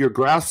out of your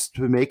grasp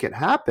to make it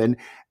happen.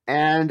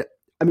 And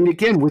I mean,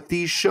 again, with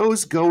these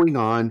shows going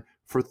on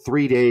for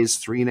 3 days,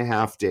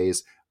 3.5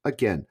 days,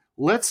 again,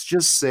 let's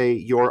just say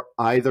you're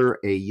either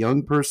a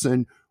young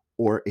person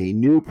or a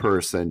new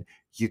person.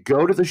 You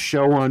go to the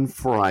show on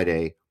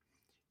Friday,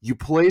 you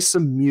play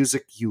some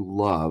music you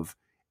love,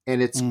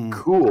 and it's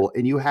cool,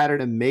 and you had an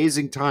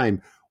amazing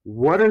time.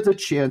 what are the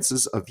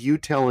chances of you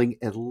telling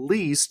at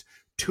least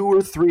 2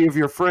 or 3 of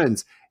your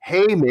friends,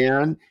 hey,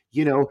 man,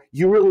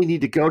 you really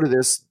need to go to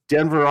this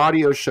Denver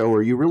audio show,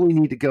 or you really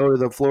need to go to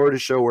the Florida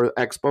show or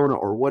Expona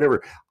or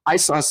whatever. I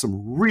saw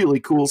some really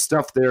cool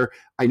stuff there.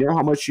 I know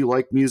how much you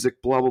like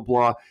music, blah, blah,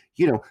 blah.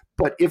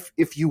 But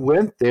if you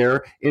went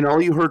there and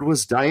all you heard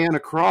was Diana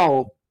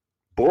Krall,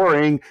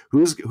 boring,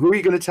 who are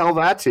you going to tell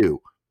that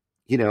to?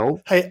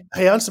 Hey,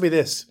 answer me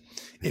this.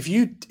 If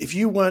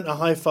you weren't a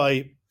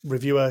hi-fi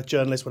reviewer,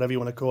 journalist, whatever you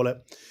want to call it,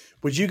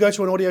 would you go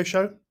to an audio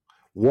show?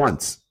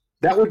 Once.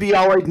 That would be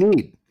all I'd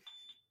need,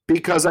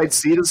 because I'd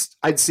see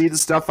the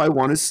stuff I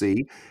want to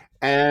see,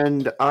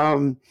 and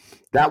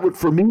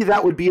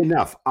that would be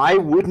enough. I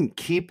wouldn't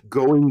keep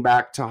going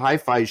back to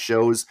hi-fi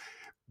shows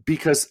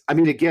because,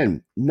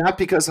 again, not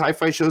because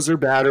hi-fi shows are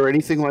bad or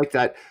anything like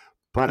that,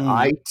 but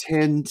I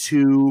tend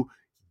to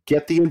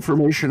get the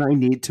information I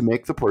need to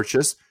make the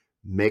purchase,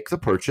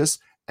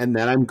 and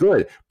then I'm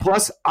good.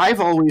 Plus, I've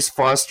always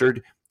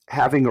fostered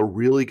having a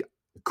really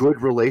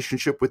good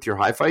relationship with your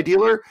hi-fi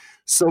dealer.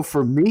 So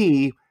for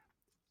me,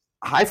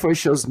 hi-fi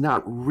shows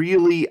not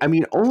really,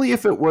 only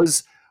if it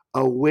was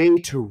a way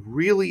to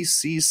really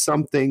see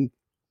something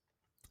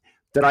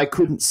that I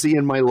couldn't see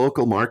in my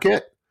local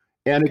market.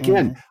 And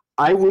again,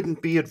 I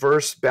wouldn't be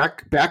adverse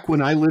back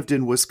when I lived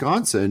in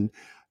Wisconsin.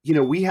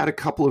 We had a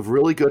couple of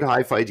really good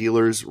hi-fi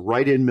dealers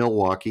right in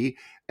Milwaukee,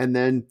 and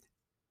then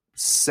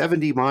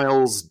 70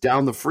 miles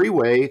down the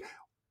freeway,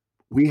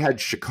 we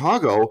had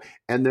Chicago,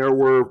 and there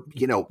were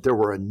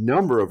a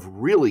number of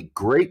really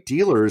great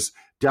dealers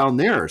down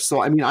there.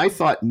 So, I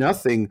thought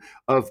nothing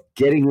of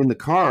getting in the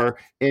car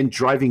and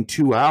driving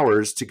 2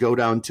 hours to go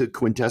down to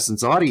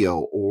Quintessence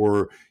Audio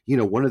or,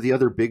 one of the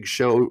other big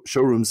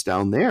showrooms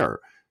down there.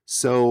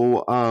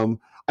 So,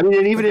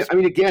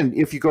 again,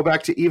 if you go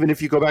back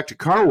to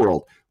Car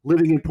World,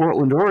 living in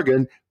Portland,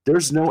 Oregon,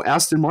 there's no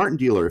Aston Martin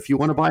dealer. If you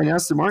want to buy an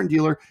Aston Martin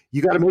dealer,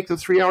 you got to make the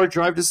 3-hour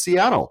drive to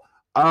Seattle.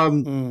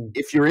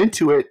 If you're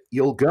into it,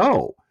 you'll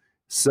go.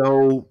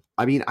 So,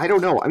 I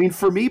don't know.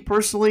 For me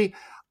personally,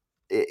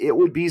 it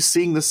would be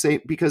seeing the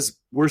same, because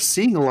we're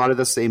seeing a lot of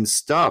the same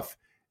stuff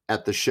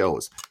at the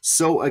shows.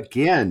 So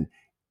again,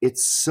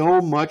 it's so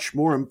much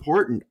more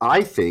important,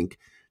 I think,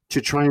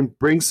 to try and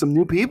bring some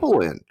new people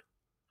in.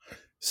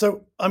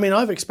 So,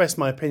 I've expressed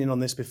my opinion on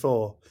this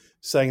before,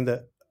 saying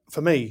that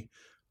for me,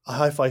 a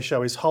hi-fi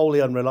show is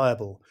wholly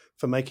unreliable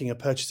for making a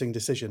purchasing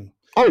decision.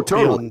 Oh,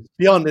 totally.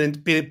 Beyond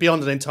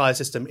an entire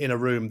system in a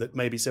room that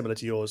may be similar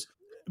to yours.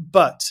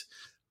 But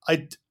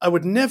I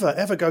would never,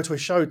 ever go to a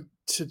show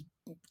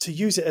to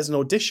use it as an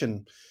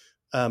audition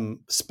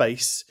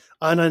space.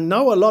 And I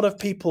know a lot of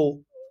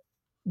people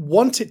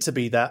want it to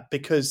be that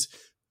because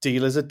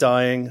dealers are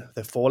dying,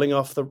 they're falling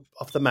off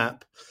the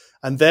map,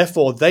 and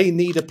therefore they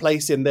need a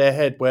place in their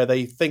head where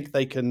they think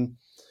they can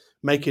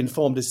make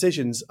informed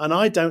decisions. And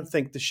I don't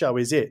think the show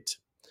is it.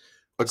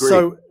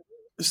 Agreed.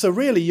 So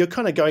really, you're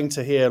kind of going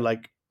to hear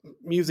like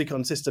music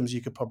on systems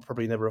you could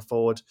probably never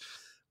afford.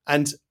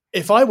 And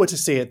if I were to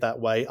see it that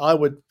way, I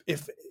would.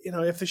 If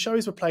the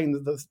shows were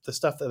playing the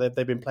stuff that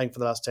they've been playing for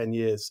the last 10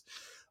 years,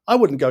 I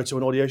wouldn't go to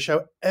an audio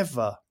show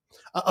ever.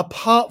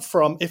 Apart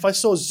from if I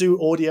saw Zoo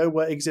Audio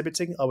were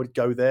exhibiting, I would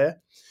go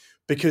there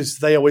because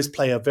they always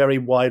play a very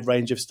wide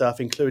range of stuff,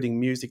 including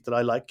music that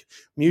I like,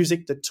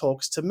 music that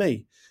talks to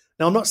me.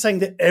 Now, I'm not saying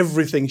that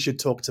everything should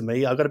talk to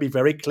me. I've got to be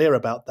very clear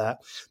about that.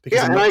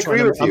 Because I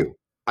agree with you.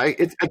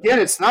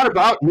 It's not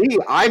about me.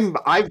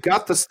 I've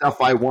got the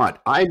stuff I want.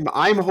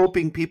 I'm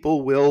hoping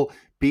people will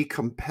be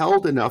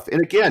compelled enough.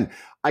 And again,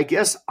 I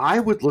guess I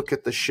would look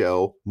at the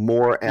show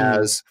more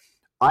as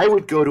I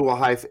would go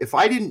to if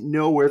I didn't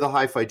know where the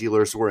hi-fi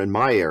dealers were in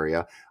my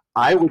area,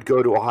 I would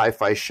go to a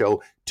hi-fi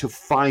show to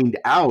find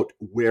out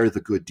where the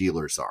good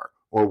dealers are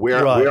or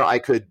where I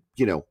could,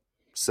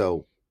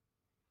 so.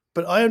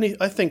 But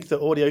I think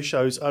that audio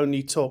shows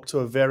only talk to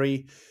a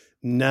very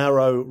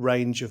narrow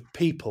range of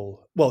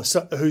people. Well,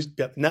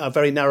 a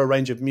very narrow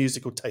range of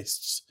musical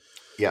tastes.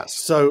 Yes.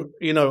 So,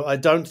 I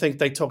don't think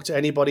they talk to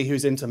anybody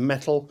who's into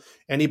metal,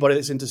 anybody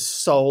that's into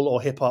soul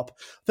or hip hop.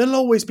 There'll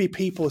always be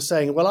people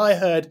saying, well, I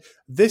heard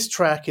this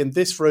track in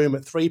this room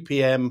at 3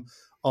 p.m.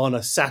 on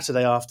a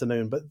Saturday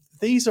afternoon. But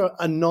these are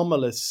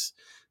anomalous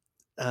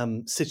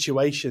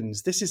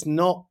situations. This is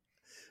not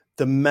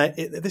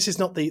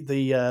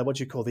the what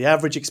do you call the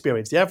average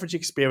experience. The average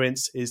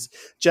experience is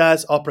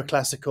jazz, opera,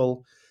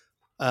 classical,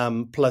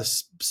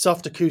 plus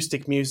soft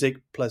acoustic music,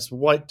 plus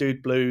white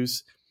dude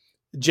blues.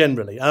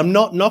 Generally, I'm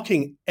not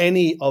knocking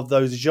any of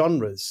those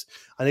genres.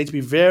 I need to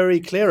be very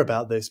clear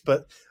about this,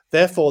 but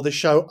therefore the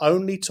show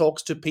only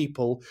talks to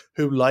people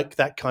who like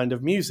that kind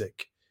of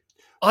music.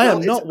 I am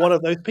not one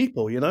of those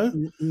people,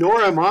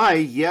 Nor am I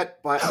yet,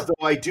 but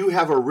though I do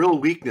have a real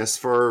weakness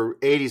for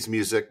 80s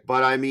music,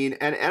 but I mean,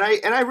 and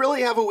I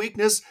really have a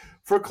weakness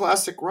for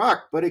classic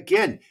rock. But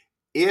again,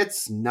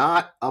 it's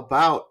not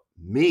about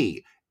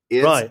me.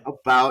 It's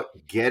about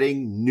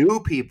getting new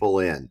people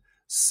in.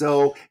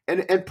 So,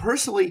 and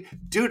personally,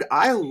 dude,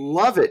 I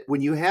love it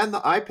when you hand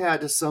the iPad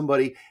to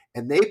somebody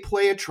and they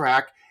play a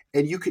track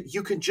and you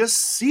can just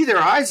see their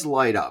eyes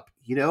light up,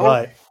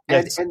 Right.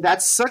 Yes. And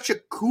that's such a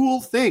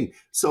cool thing.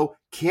 So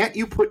can't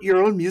you put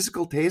your own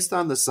musical taste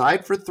on the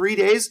side for 3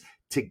 days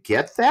to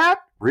get that?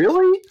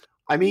 Really?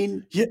 I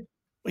mean,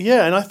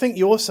 yeah, and I think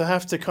you also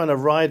have to kind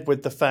of ride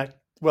with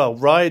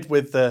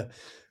the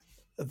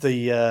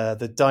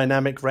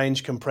dynamic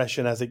range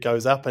compression as it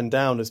goes up and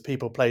down as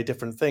people play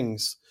different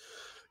things.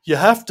 You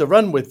have to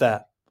run with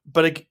that.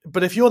 But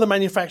if you're the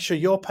manufacturer,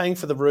 you're paying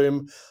for the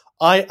room.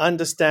 I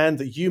understand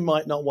that you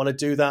might not want to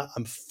do that.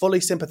 I'm fully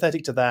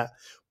sympathetic to that.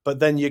 But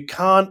then you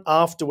can't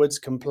afterwards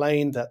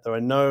complain that there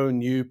are no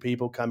new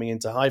people coming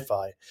into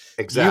hi-fi.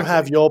 Exactly. You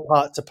have your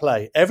part to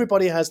play.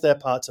 Everybody has their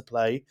part to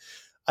play.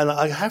 And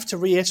I have to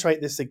reiterate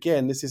this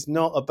again. This is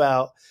not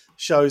about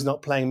shows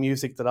not playing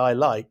music that I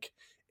like.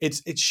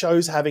 It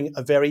shows having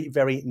a very,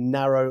 very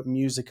narrow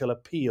musical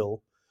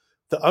appeal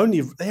that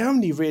they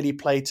only really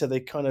play to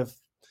the kind of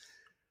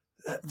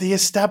the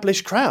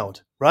established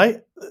crowd,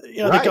 right?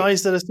 The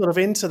guys that are sort of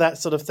into that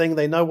sort of thing,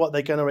 they know what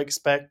they're going to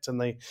expect,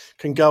 and they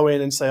can go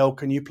in and say, "Oh,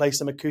 can you play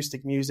some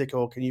acoustic music,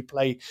 or can you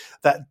play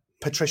that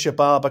Patricia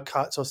Barber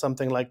cut or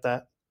something like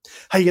that?"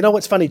 Hey, you know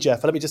what's funny,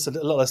 Jeff? Let me just a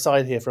little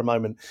aside here for a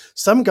moment.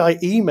 Some guy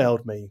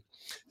emailed me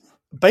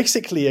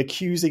basically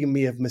accusing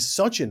me of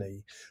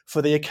misogyny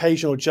for the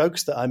occasional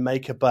jokes that I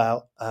make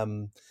about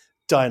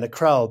Diana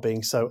Krall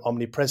being so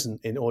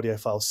omnipresent in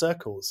audiophile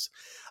circles.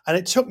 And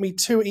it took me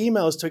 2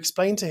 emails to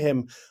explain to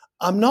him,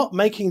 I'm not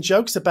making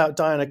jokes about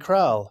Diana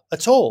Krall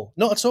at all.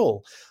 Not at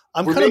all.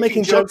 We're kind of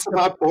making jokes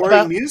about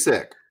boring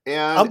music.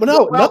 And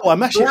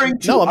I'm actually boring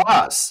to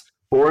us.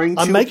 Boring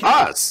to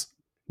us.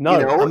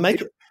 No,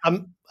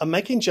 I'm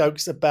making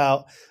jokes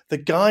about the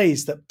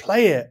guys that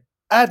play it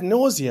ad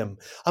nauseum.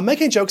 I'm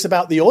making jokes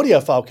about the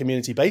audiophile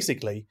community,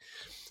 basically,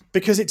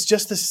 because it's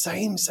just the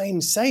same.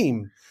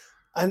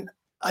 And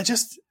I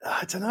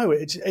don't know.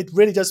 It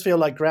really does feel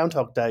like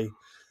Groundhog Day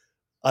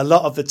a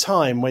lot of the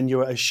time when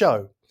you're at a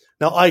show.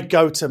 Now, I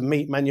go to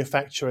meet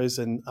manufacturers,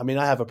 and I mean,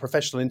 I have a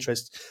professional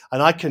interest,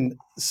 and I can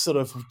sort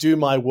of do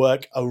my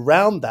work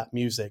around that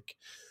music.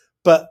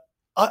 But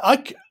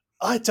I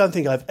don't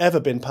think I've ever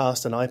been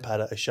past an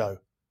iPad at a show.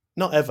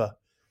 Not ever.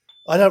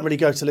 I don't really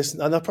go to listen,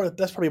 and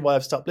that's probably why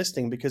I've stopped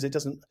listening, because it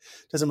doesn't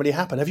really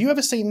happen. Have you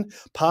ever seen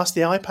past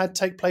the iPad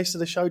take place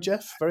at a show,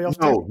 Jeff? Very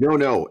often.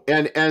 No.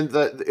 And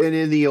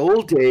in the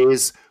old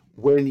days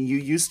when you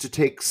used to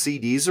take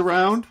CDs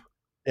around,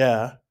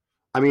 yeah.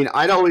 I mean,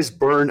 I'd always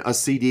burn a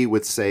CD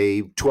with,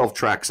 say, 12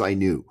 tracks I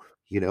knew,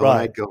 and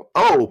I'd go,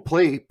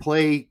 play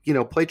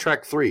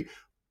track 3.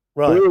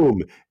 Right.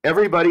 Boom,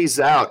 everybody's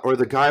out. Or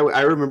the guy,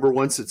 I remember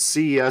once at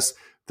CES,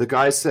 the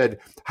guy said,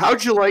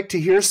 how'd you like to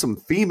hear some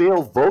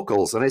female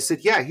vocals? And I said,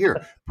 yeah,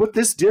 here, put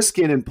this disc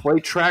in and play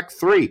track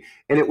 3.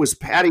 And it was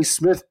Patti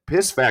Smith,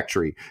 Piss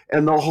Factory.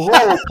 And the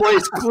whole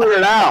place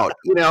cleared out,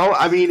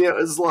 I mean, it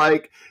was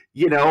like,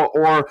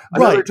 or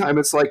another time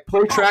it's like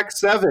play track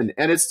 7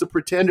 and it's the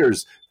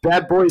Pretenders,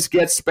 Bad Boys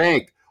Get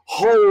Spanked.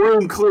 Whole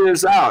room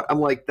clears out. I'm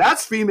like,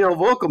 that's female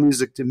vocal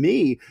music to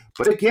me.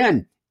 But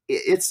again,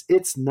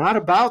 it's not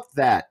about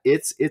that.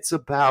 It's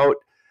about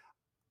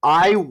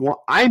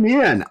I'm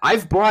in.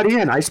 I've bought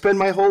in. I spend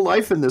my whole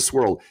life in this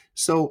world.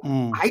 So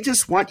I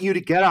just want you to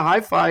get a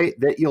hi-fi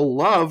that you'll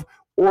love,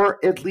 or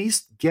at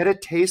least get a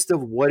taste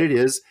of what it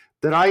is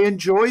that I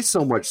enjoy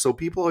so much. So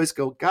people always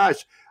go,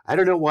 gosh, I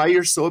don't know why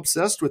you're so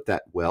obsessed with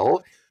that.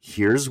 Well,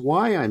 here's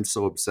why I'm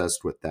so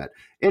obsessed with that.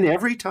 And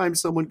every time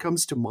someone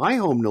comes to my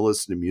home to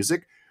listen to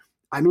music,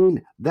 I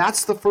mean,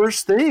 that's the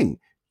first thing.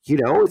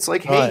 It's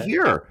like, hey,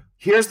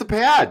 here's the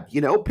pad.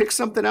 Pick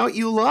something out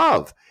you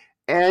love.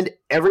 And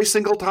every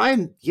single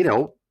time,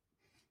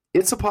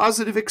 it's a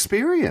positive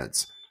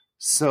experience.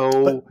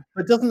 So,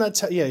 but doesn't that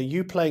tell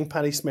you playing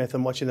Patti Smith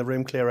and watching the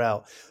room clear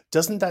out?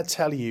 Doesn't that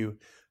tell you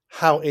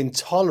how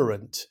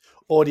intolerant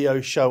audio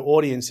show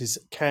audiences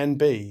can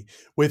be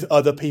with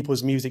other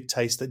people's music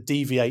tastes that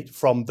deviate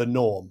from the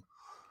norm?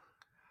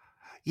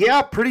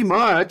 Yeah, pretty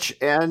much.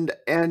 And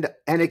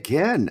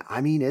again, I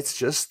mean, it's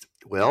just,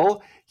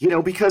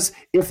 because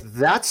if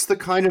that's the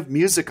kind of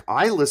music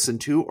I listen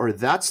to, or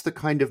that's the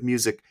kind of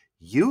music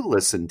you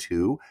listen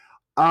to,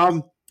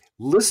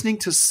 listening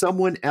to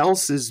someone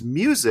else's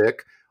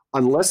music,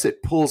 unless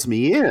it pulls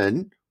me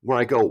in, where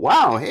I go,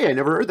 wow, hey, I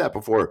never heard that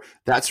before.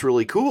 That's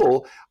really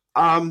cool.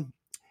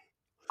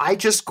 I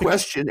just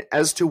question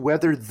as to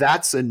whether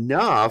that's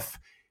enough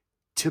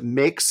to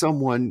make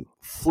someone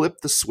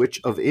flip the switch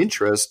of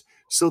interest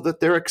so that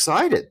they're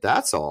excited.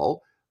 That's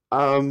all.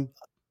 I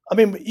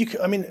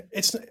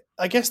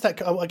guess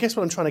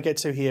what I'm trying to get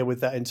to here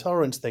with that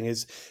intolerance thing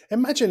is,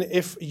 imagine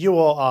if you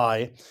or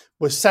I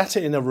were sat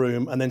in a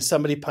room and then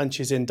somebody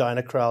punches in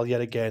Diana Krall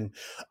yet again,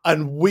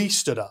 and we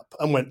stood up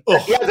and went,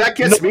 oh, yeah, that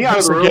gets me out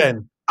of the room.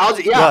 Again.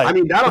 I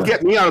mean, that'll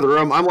get me out of the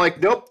room. I'm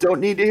like, nope, don't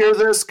need to hear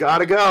this.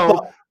 Gotta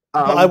go.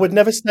 But I would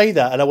never say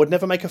that, and I would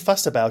never make a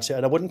fuss about it,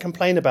 and I wouldn't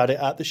complain about it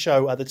at the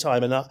show at the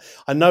time. And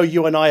I know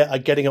you and I are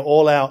getting it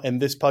all out in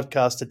this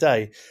podcast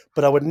today,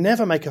 but I would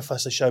never make a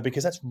fuss at a show,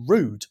 because that's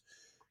rude.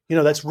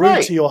 That's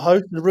rude to your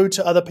host and rude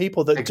to other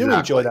people that do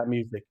enjoy that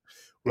music.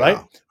 right?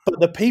 But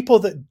the people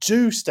that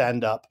do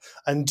stand up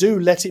and do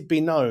let it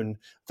be known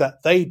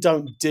that they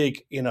don't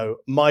dig,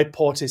 my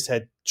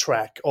Portishead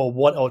track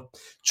or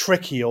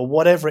Tricky or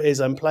whatever it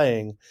is I'm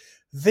playing,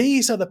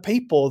 these are the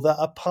people that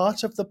are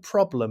part of the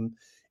problem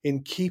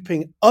in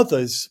keeping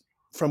others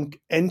from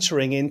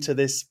entering into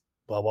this,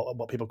 well,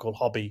 what people call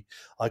hobby,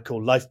 I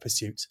call life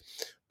pursuit.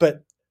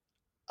 But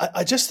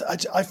I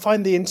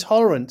find the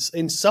intolerance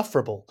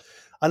insufferable.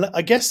 And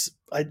I guess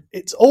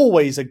it's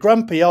always a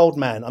grumpy old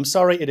man. I'm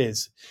sorry, it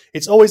is.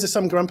 It's always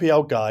some grumpy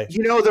old guy.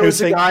 There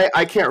was a guy,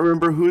 I can't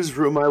remember whose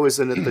room I was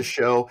in at the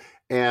show,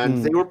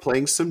 and they were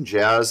playing some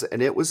jazz,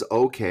 and it was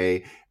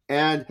okay.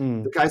 And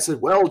the guy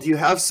said, well, do you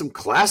have some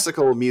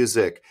classical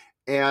music?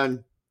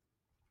 And,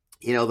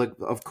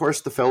 of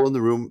course, the fellow in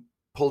the room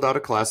pulled out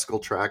a classical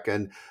track,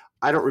 and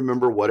I don't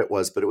remember what it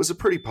was, but it was a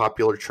pretty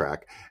popular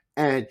track.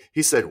 And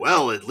he said,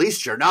 well, at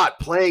least you're not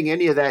playing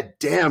any of that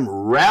damn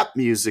rap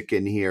music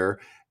in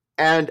here.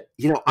 And,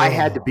 I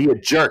had to be a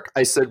jerk.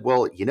 I said,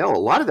 well, a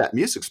lot of that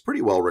music's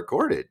pretty well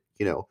recorded,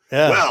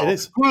 well,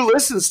 who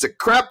listens to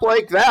crap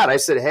like that? I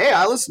said, hey,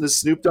 I listen to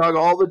Snoop Dogg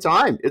all the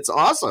time. It's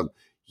awesome,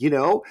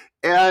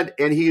 and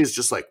he was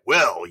just like,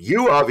 well,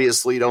 you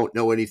obviously don't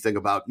know anything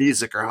about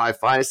music or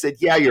hi-fi. I said,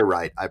 yeah, you're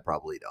right. I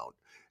probably don't.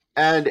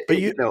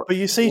 But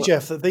you see,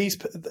 Jeff, that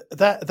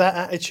that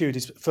attitude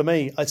is, for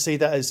me, I see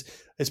that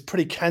as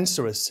pretty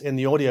cancerous in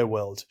the audio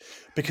world,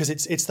 because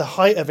it's the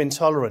height of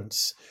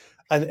intolerance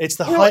and it's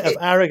the height of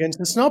arrogance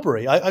and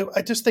snobbery.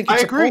 I just think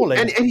it's appalling.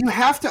 And you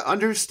have to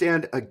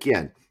understand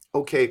again.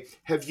 Okay,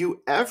 have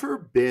you ever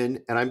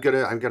been? And I'm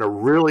gonna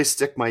really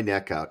stick my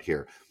neck out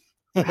here.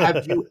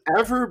 Have you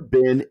ever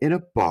been in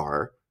a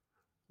bar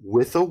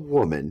with a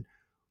woman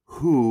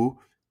who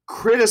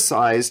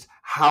criticized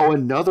how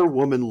another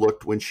woman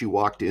looked when she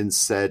walked in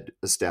said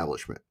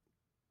establishment?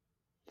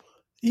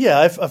 Yeah,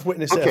 I've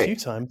witnessed it a few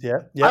times.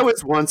 Yeah. I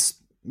was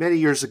once, many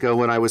years ago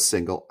when I was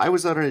single, I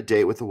was out on a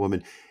date with a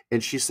woman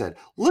and she said,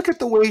 look at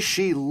the way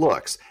she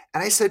looks.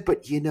 And I said,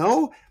 but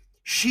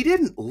she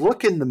didn't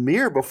look in the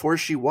mirror before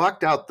she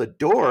walked out the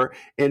door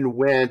and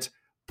went,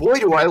 boy,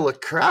 do I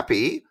look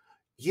crappy.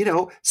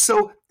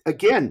 So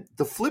again,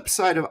 the flip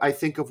side of, I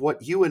think, of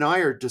what you and I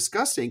are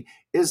discussing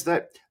is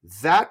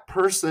that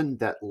person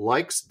that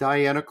likes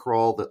Diana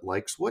Krall, that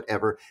likes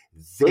whatever,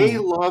 they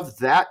love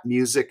that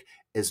music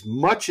as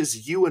much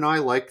as you and I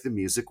like the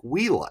music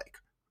we like.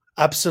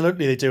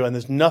 Absolutely, they do. And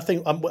there's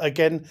nothing,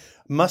 again,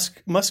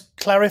 must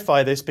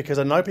clarify this, because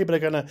I know people are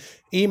going to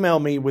email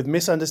me with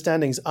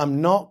misunderstandings.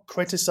 I'm not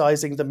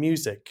criticizing the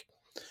music.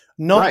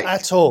 Not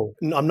at all.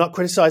 I'm not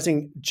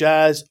criticizing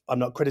jazz. I'm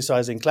not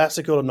criticizing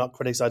classical. I'm not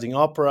criticizing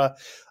opera.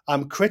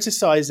 I'm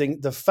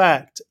criticizing the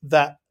fact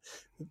that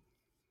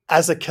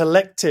as a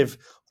collective,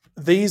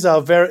 these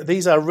are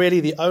really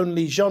the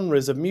only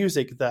genres of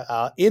music that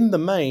are in the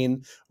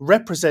main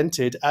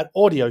represented at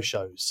audio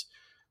shows.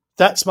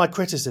 That's my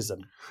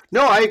criticism.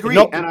 No, I agree.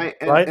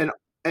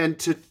 And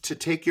to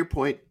take your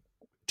point,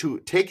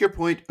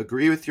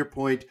 agree with your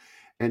point,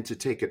 and to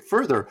take it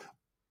further,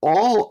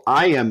 all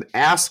I am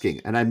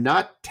asking, and I'm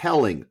not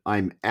telling,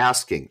 I'm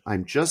asking,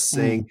 I'm just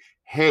saying,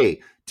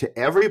 hey, to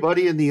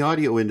everybody in the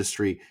audio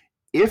industry,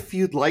 if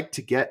you'd like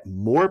to get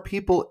more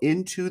people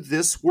into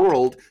this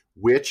world,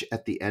 which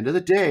at the end of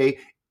the day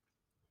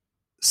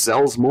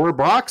sells more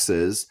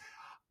boxes,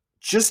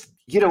 just,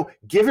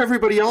 give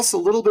everybody else a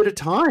little bit of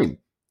time.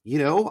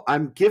 Give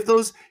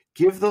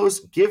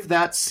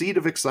that seed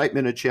of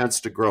excitement a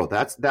chance to grow.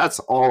 That's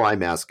all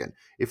I'm asking.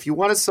 If you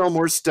want to sell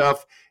more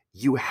stuff,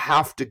 you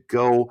have to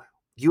go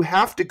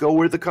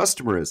where the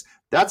customer is.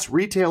 That's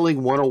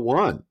retailing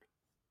 101.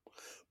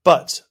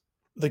 But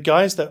the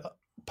guys that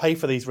pay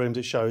for these rooms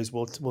at shows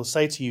will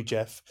say to you,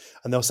 Jeff,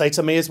 and they'll say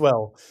to me as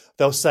well,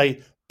 they'll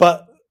say,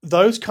 but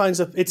those kinds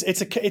of, it's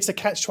a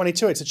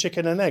catch-22, it's a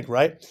chicken and egg,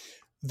 right?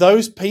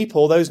 Those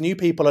new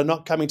people are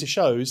not coming to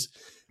shows.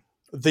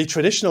 The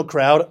traditional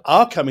crowd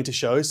are coming to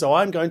shows, so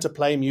I'm going to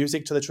play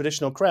music to the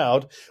traditional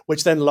crowd,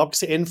 which then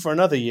locks it in for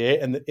another year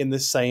in the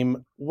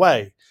same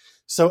way.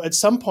 So at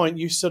some point,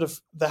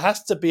 there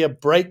has to be a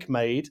break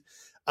made,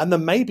 and there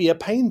may be a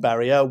pain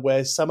barrier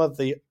where some of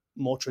the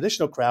more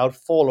traditional crowd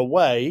fall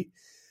away.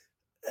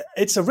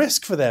 It's a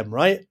risk for them,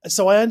 right?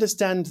 So I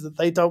understand that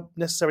they don't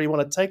necessarily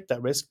want to take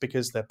that risk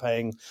because they're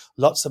paying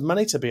lots of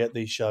money to be at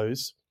these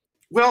shows.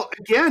 Well,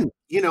 again,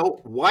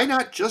 why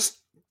not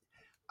just,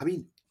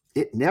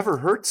 it never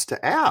hurts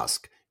to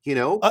ask,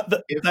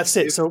 that's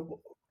it. So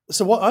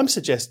what I'm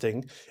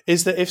suggesting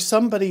is that if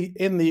somebody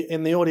in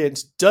the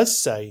audience does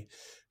say,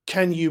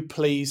 can you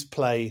please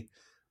play,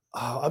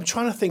 I'm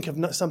trying to think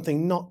of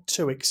something not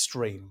too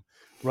extreme,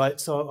 right?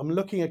 So I'm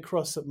looking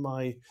across at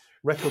my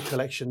record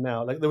collection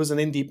now. Like there was an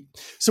indie.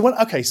 So when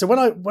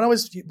I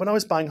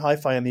was buying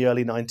hi-fi in the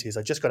early 90s,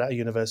 I just got out of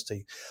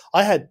university.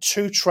 I had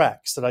 2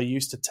 tracks that I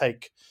used to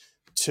take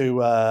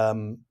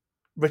to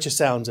Richer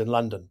Sounds in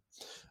London,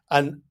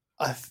 and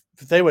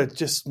they were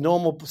just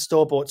normal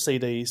store-bought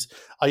CDs.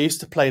 I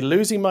used to play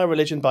 "Losing My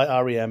Religion"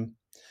 by REM,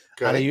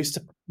 and I used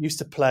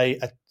to play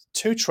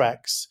 2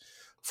 tracks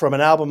from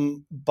an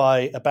album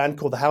by a band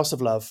called The House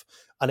of Love,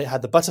 and it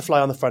had the Butterfly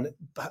on the front.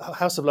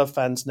 House of Love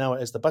fans know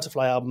it as the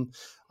Butterfly album.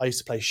 I used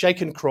to play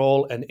Shake and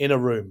Crawl and In a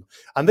Room.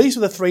 And these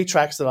were the 3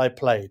 tracks that I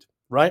played,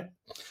 right?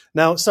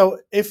 Now, so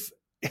if,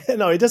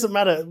 it doesn't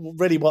matter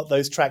really what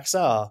those tracks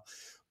are,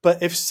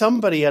 but if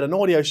somebody at an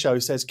audio show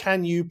says,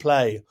 can you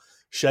play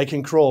Shake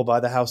and Crawl by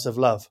The House of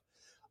Love?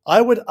 I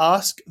would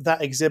ask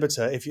that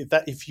exhibitor,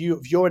 if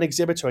you're an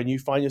exhibitor and you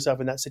find yourself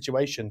in that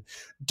situation,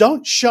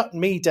 don't shut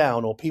me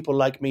down or people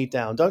like me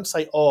down. Don't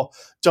say, oh,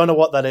 don't know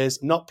what that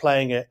is, not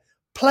playing it.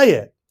 Play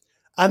it.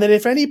 And then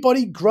if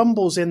anybody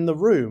grumbles in the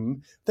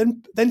room,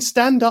 then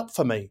stand up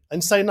for me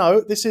and say,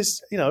 no, this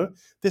is,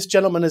 this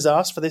gentleman has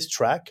asked for this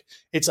track.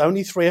 It's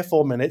only 3 or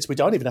 4 minutes. We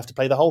don't even have to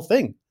play the whole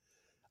thing.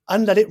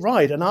 And let it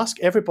ride and ask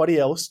everybody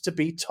else to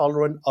be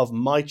tolerant of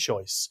my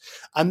choice.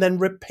 And then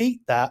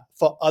repeat that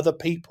for other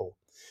people.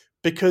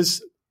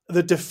 Because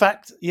this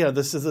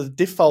is the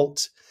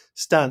default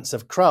stance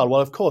of Kral. Well,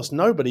 of course,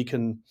 nobody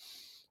can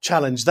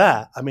challenge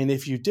that. I mean,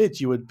 if you did,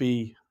 you would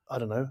be, I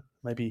don't know,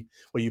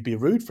 you'd be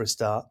rude for a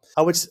start.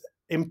 I would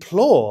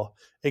implore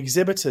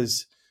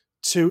exhibitors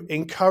to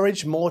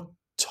encourage more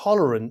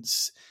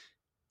tolerance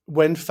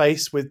when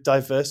faced with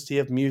diversity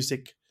of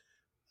music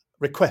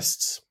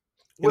requests.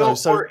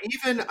 Or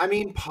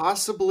even,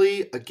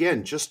 possibly,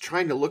 again, just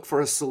trying to look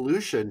for a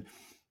solution.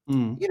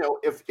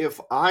 If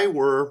I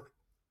were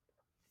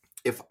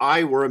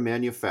a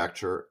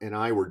manufacturer and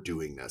I were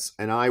doing this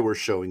and I were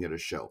showing at a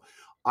show,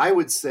 I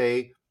would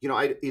say,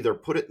 I'd either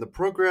put it in the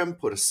program,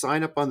 put a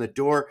sign up on the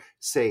door,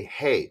 say,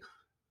 hey,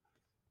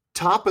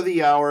 top of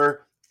the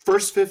hour,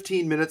 first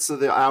 15 minutes of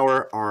the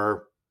hour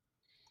are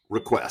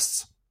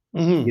requests,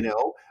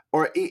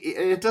 or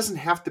it doesn't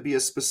have to be a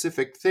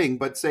specific thing,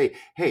 but say,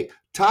 hey,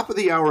 top of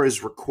the hour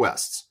is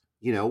requests.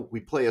 We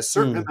play a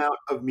certain amount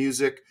of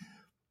music.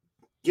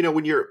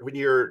 When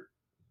you're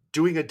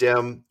doing a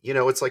dem,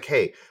 it's like,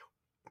 hey,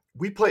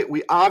 we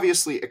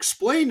obviously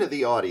explain to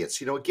the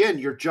audience, again,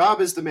 your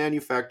job as the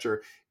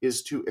manufacturer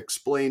is to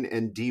explain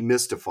and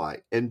demystify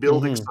and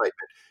build excitement.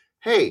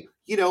 Hey,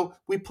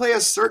 we play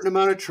a certain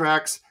amount of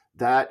tracks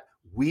that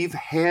we've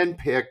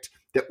handpicked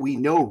that we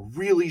know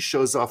really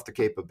shows off the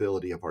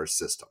capability of our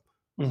system.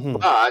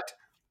 But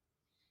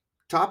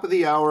top of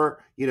the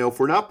hour, if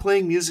we're not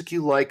playing music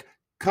you like,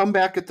 come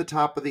back at the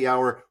top of the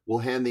hour. We'll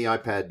hand the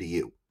iPad to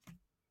you.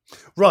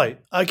 Right.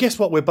 I guess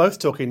what we're both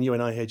talking, you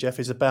and I here, Jeff,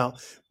 is about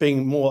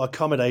being more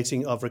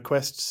accommodating of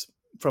requests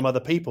from other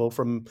people,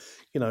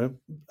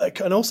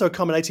 and also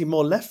accommodating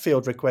more left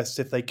field requests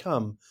if they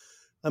come,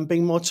 and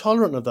being more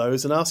tolerant of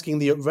those and asking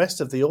the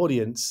rest of the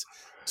audience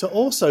to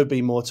also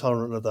be more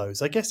tolerant of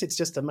those. I guess it's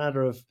just a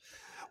matter of...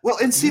 Well,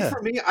 and see,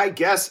 for me, I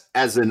guess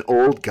as an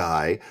old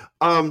guy,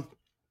 I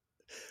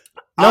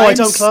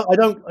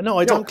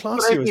don't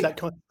class you as that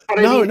kind.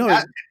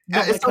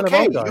 It's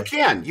okay.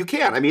 You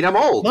can. I mean, I'm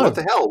old. No. What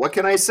the hell? What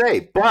can I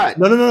say? But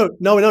no.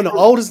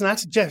 Old is an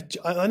attitude, Jeff.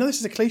 I know this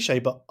is a cliche,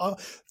 but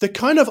the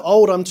kind of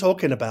old I'm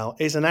talking about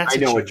is an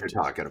attitude. I know what you're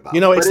talking about.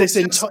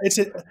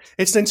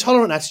 It's an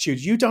intolerant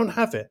attitude. You don't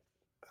have it.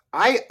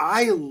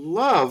 I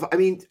love. I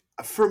mean,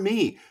 for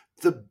me,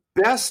 the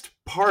best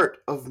part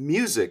of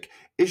music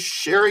is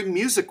sharing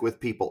music with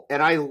people,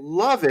 and I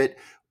love it.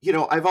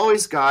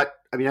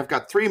 I've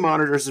got 3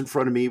 monitors in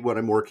front of me when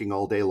I'm working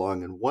all day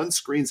long, and one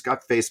screen's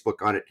got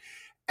Facebook on it.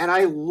 And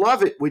I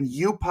love it when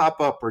you pop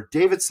up, or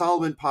David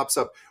Solomon pops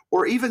up,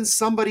 or even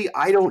somebody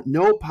I don't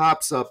know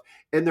pops up,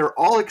 and they're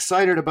all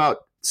excited about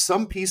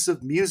some piece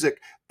of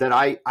music that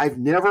I've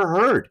never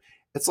heard.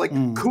 It's like,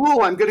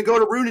 cool, I'm going to go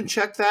to Roon and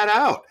check that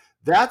out.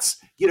 That's,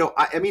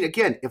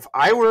 again, if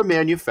I were a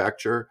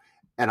manufacturer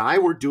and I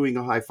were doing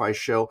a hi-fi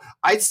show,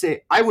 I'd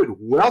say I would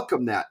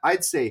welcome that.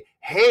 I'd say,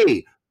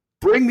 hey,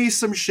 bring me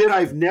some shit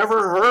I've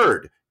never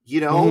heard.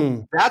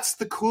 That's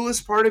the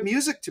coolest part of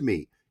music to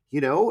me.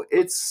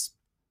 It's,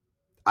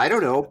 I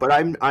don't know, but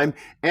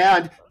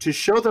and to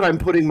show that I'm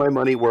putting my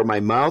money where my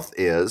mouth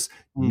is,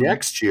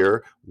 next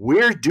year,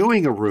 we're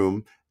doing a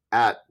room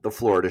at the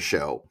Florida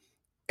show.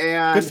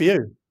 And good for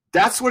you.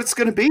 That's what it's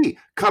going to be.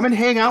 Come and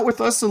hang out with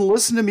us and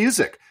listen to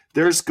music.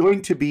 There's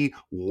going to be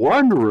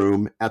one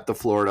room at the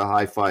Florida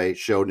Hi-Fi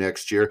show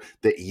next year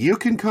that you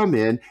can come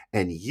in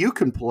and you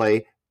can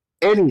play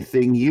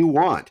anything you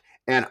want.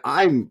 And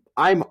I'm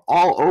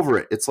all over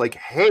it. It's like,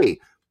 hey,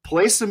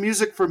 play some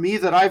music for me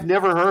that I've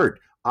never heard.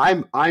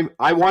 I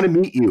want to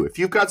meet you. If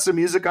you've got some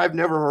music I've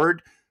never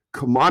heard,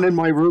 come on in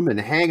my room and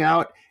hang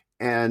out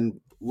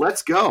and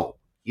let's go,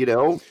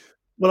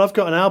 Well, I've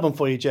got an album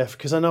for you, Jeff,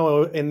 because I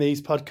know in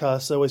these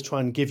podcasts I always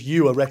try and give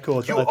you a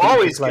record. You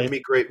always give me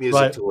great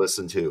music to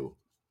listen to.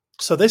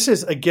 So this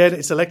is, again,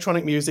 it's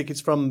electronic music. It's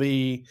from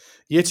the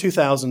year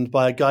 2000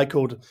 by a guy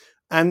called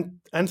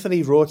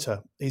Anthony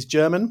Rother. He's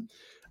German,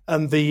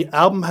 and the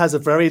album has a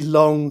very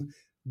long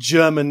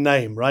German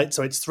name, right?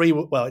 So it's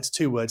it's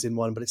 2 words in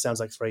one, but it sounds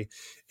like 3.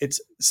 It's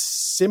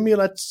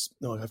Simulat.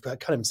 No, I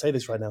can't even say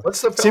this right now.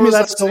 What's the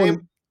fellow's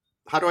name?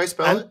 How do I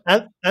spell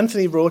it?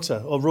 Anthony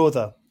Rother or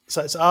Rother.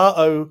 So it's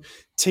Rother,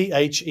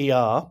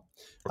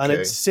 and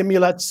it's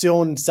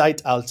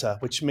Simulationszeitalter,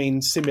 which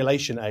means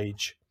simulation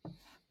age.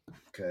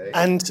 Okay.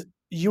 And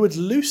you would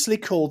loosely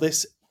call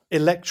this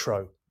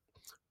electro,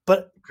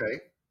 but okay.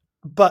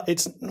 But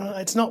it's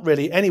not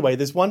really. Anyway,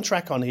 there's one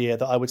track on here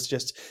that I would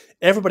suggest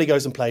everybody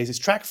goes and plays. It's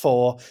track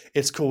 4.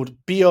 It's called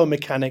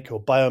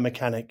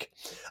Biomechanic,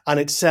 and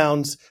it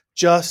sounds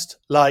just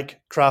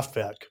like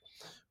Kraftwerk.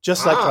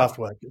 Just like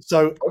Kraftwerk.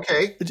 So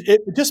okay,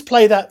 just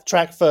play that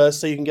track first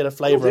so you can get a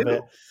flavor of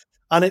it.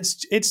 And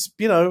it's it's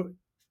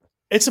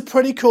a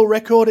pretty cool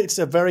record. It's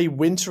a very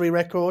wintry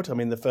record. I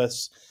mean, the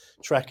first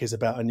track is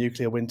about a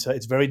nuclear winter.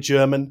 It's very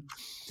German,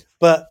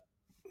 but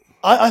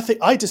I think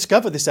I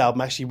discovered this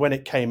album actually when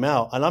it came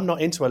out, and I'm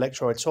not into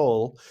electro at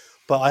all,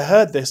 but I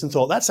heard this and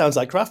thought, that sounds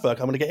like Kraftwerk.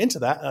 I'm going to get into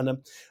that. And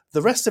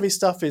the rest of his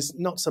stuff is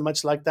not so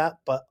much like that,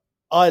 but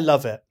I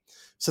love it.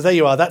 So there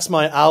you are. That's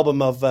my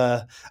album of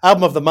the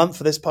month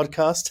for this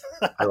podcast.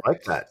 I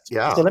like that.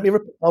 Yeah. So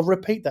I'll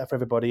repeat that for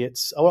everybody.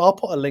 I'll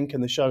put a link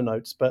in the show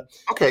notes. But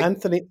okay.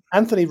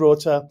 Anthony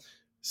Rother,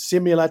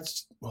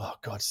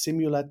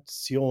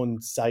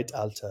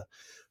 Simulationszeitalter.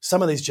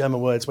 Some of these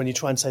German words, when you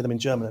try and say them in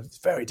German, it's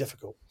very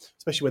difficult,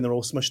 especially when they're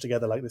all smushed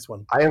together like this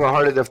one. I have a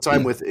hard enough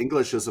time with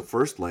English as a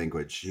first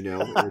language,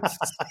 Yes.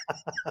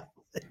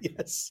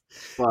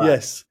 But...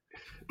 Yes.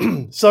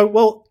 So,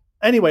 well,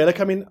 anyway,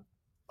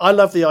 I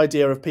love the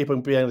idea of people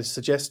being able to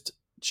suggest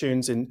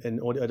tunes in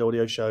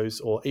audio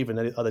shows or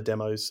even other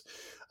demos.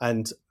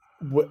 And,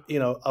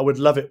 I would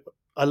love it.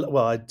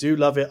 I do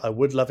love it. I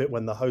would love it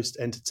when the host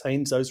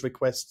entertains those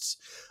requests.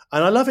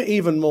 And I love it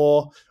even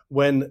more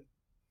when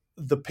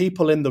the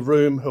people in the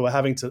room who are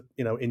having to,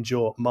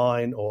 endure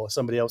mine or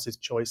somebody else's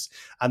choice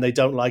and they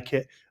don't like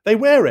it, they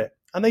wear it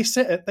and they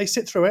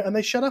sit through it and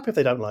they shut up if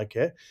they don't like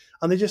it.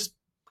 And they just,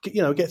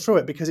 get through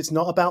it because it's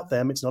not about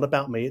them. It's not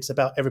about me. It's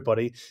about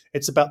everybody.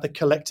 It's about the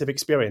collective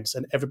experience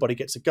and everybody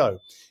gets a go.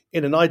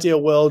 In an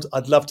ideal world,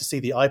 I'd love to see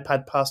the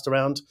iPad passed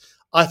around.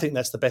 I think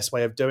that's the best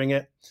way of doing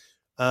it.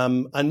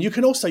 And you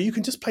can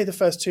just play the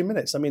first 2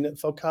 minutes. I mean, at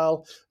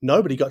Focal,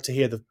 nobody got to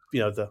hear the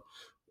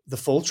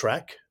full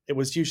track. It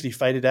was usually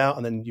faded out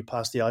and then you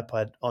pass the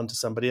iPad on to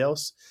somebody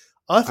else.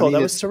 I thought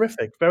that was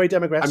terrific. Very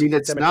democratic. I mean,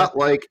 it's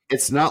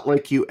not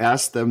like you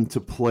asked them to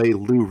play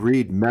Lou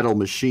Reed Metal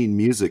Machine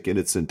music in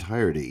its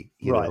entirety.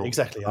 Right,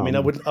 exactly. I mean, I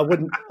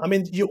wouldn't. I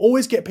mean, you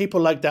always get people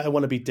like that who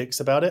want to be dicks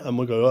about it, and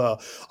we'll go, "Oh,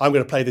 I'm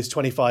going to play this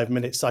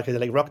 25-minute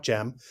psychedelic rock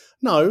jam."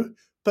 No,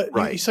 but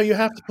right. So you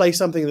have to play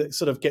something that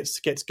sort of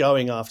gets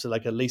going after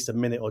like at least a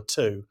minute or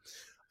two.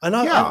 And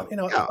I'm not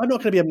going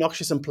to be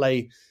obnoxious and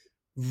play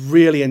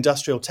really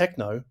industrial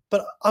techno,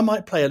 but I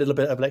might play a little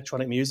bit of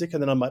electronic music,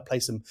 and then I might play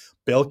some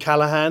Bill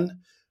Callahan.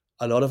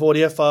 A lot of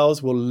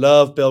audiophiles will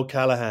love Bill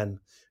Callahan.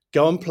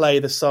 Go and play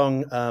the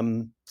song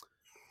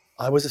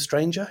I Was a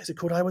Stranger. Is it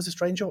called I Was a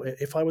Stranger? Or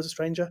If I Was a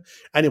Stranger?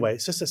 Anyway,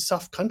 it's just a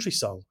soft country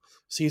song.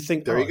 So you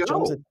think, there you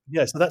go. So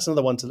that's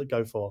another one to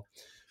go for.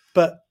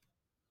 But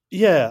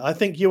yeah, I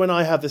think you and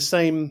I have the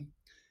same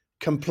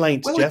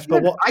complaints, Jeff.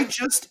 Again, but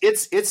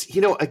it's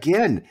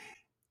again,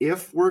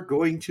 if we're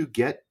going to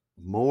get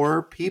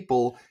more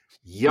people,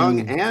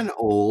 young and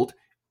old,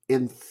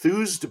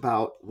 enthused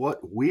about what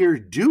we're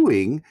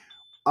doing,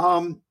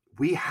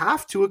 we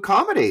have to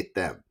accommodate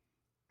them.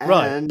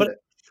 Right.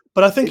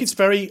 But I think it's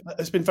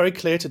been very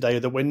clear today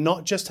that we're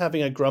not just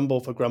having a grumble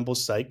for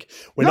grumble's sake.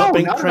 We're not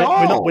being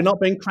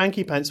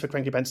cranky pants for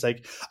cranky pants'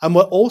 sake. And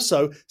we're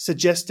also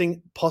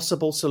suggesting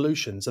possible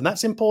solutions. And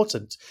that's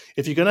important.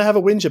 If you're going to have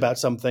a whinge about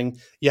something,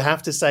 you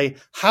have to say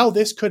how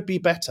this could be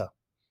better.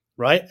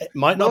 Right? It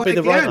might not be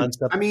the right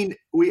answer. I mean,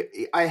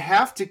 I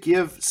have to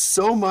give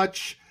so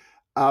much.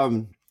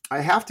 I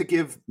have to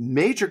give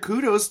major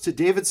kudos to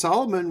David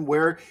Solomon,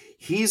 where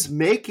he's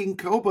making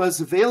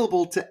Qobuz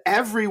available to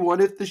everyone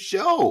at the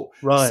show.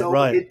 Right, so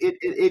right.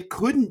 It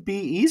couldn't be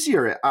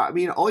easier. I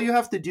mean, all you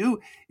have to do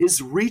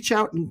is reach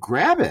out and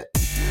grab it.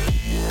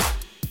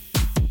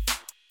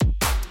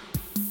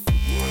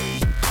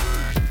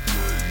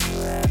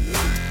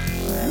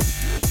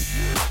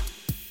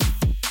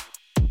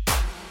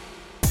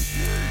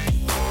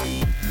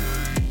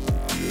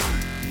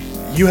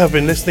 You have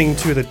been listening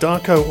to the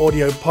Darko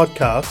Audio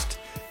Podcast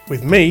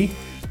with me,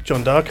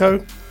 John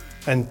Darko,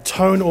 and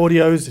Tone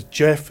Audio's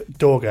Jeff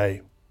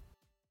Dorgay.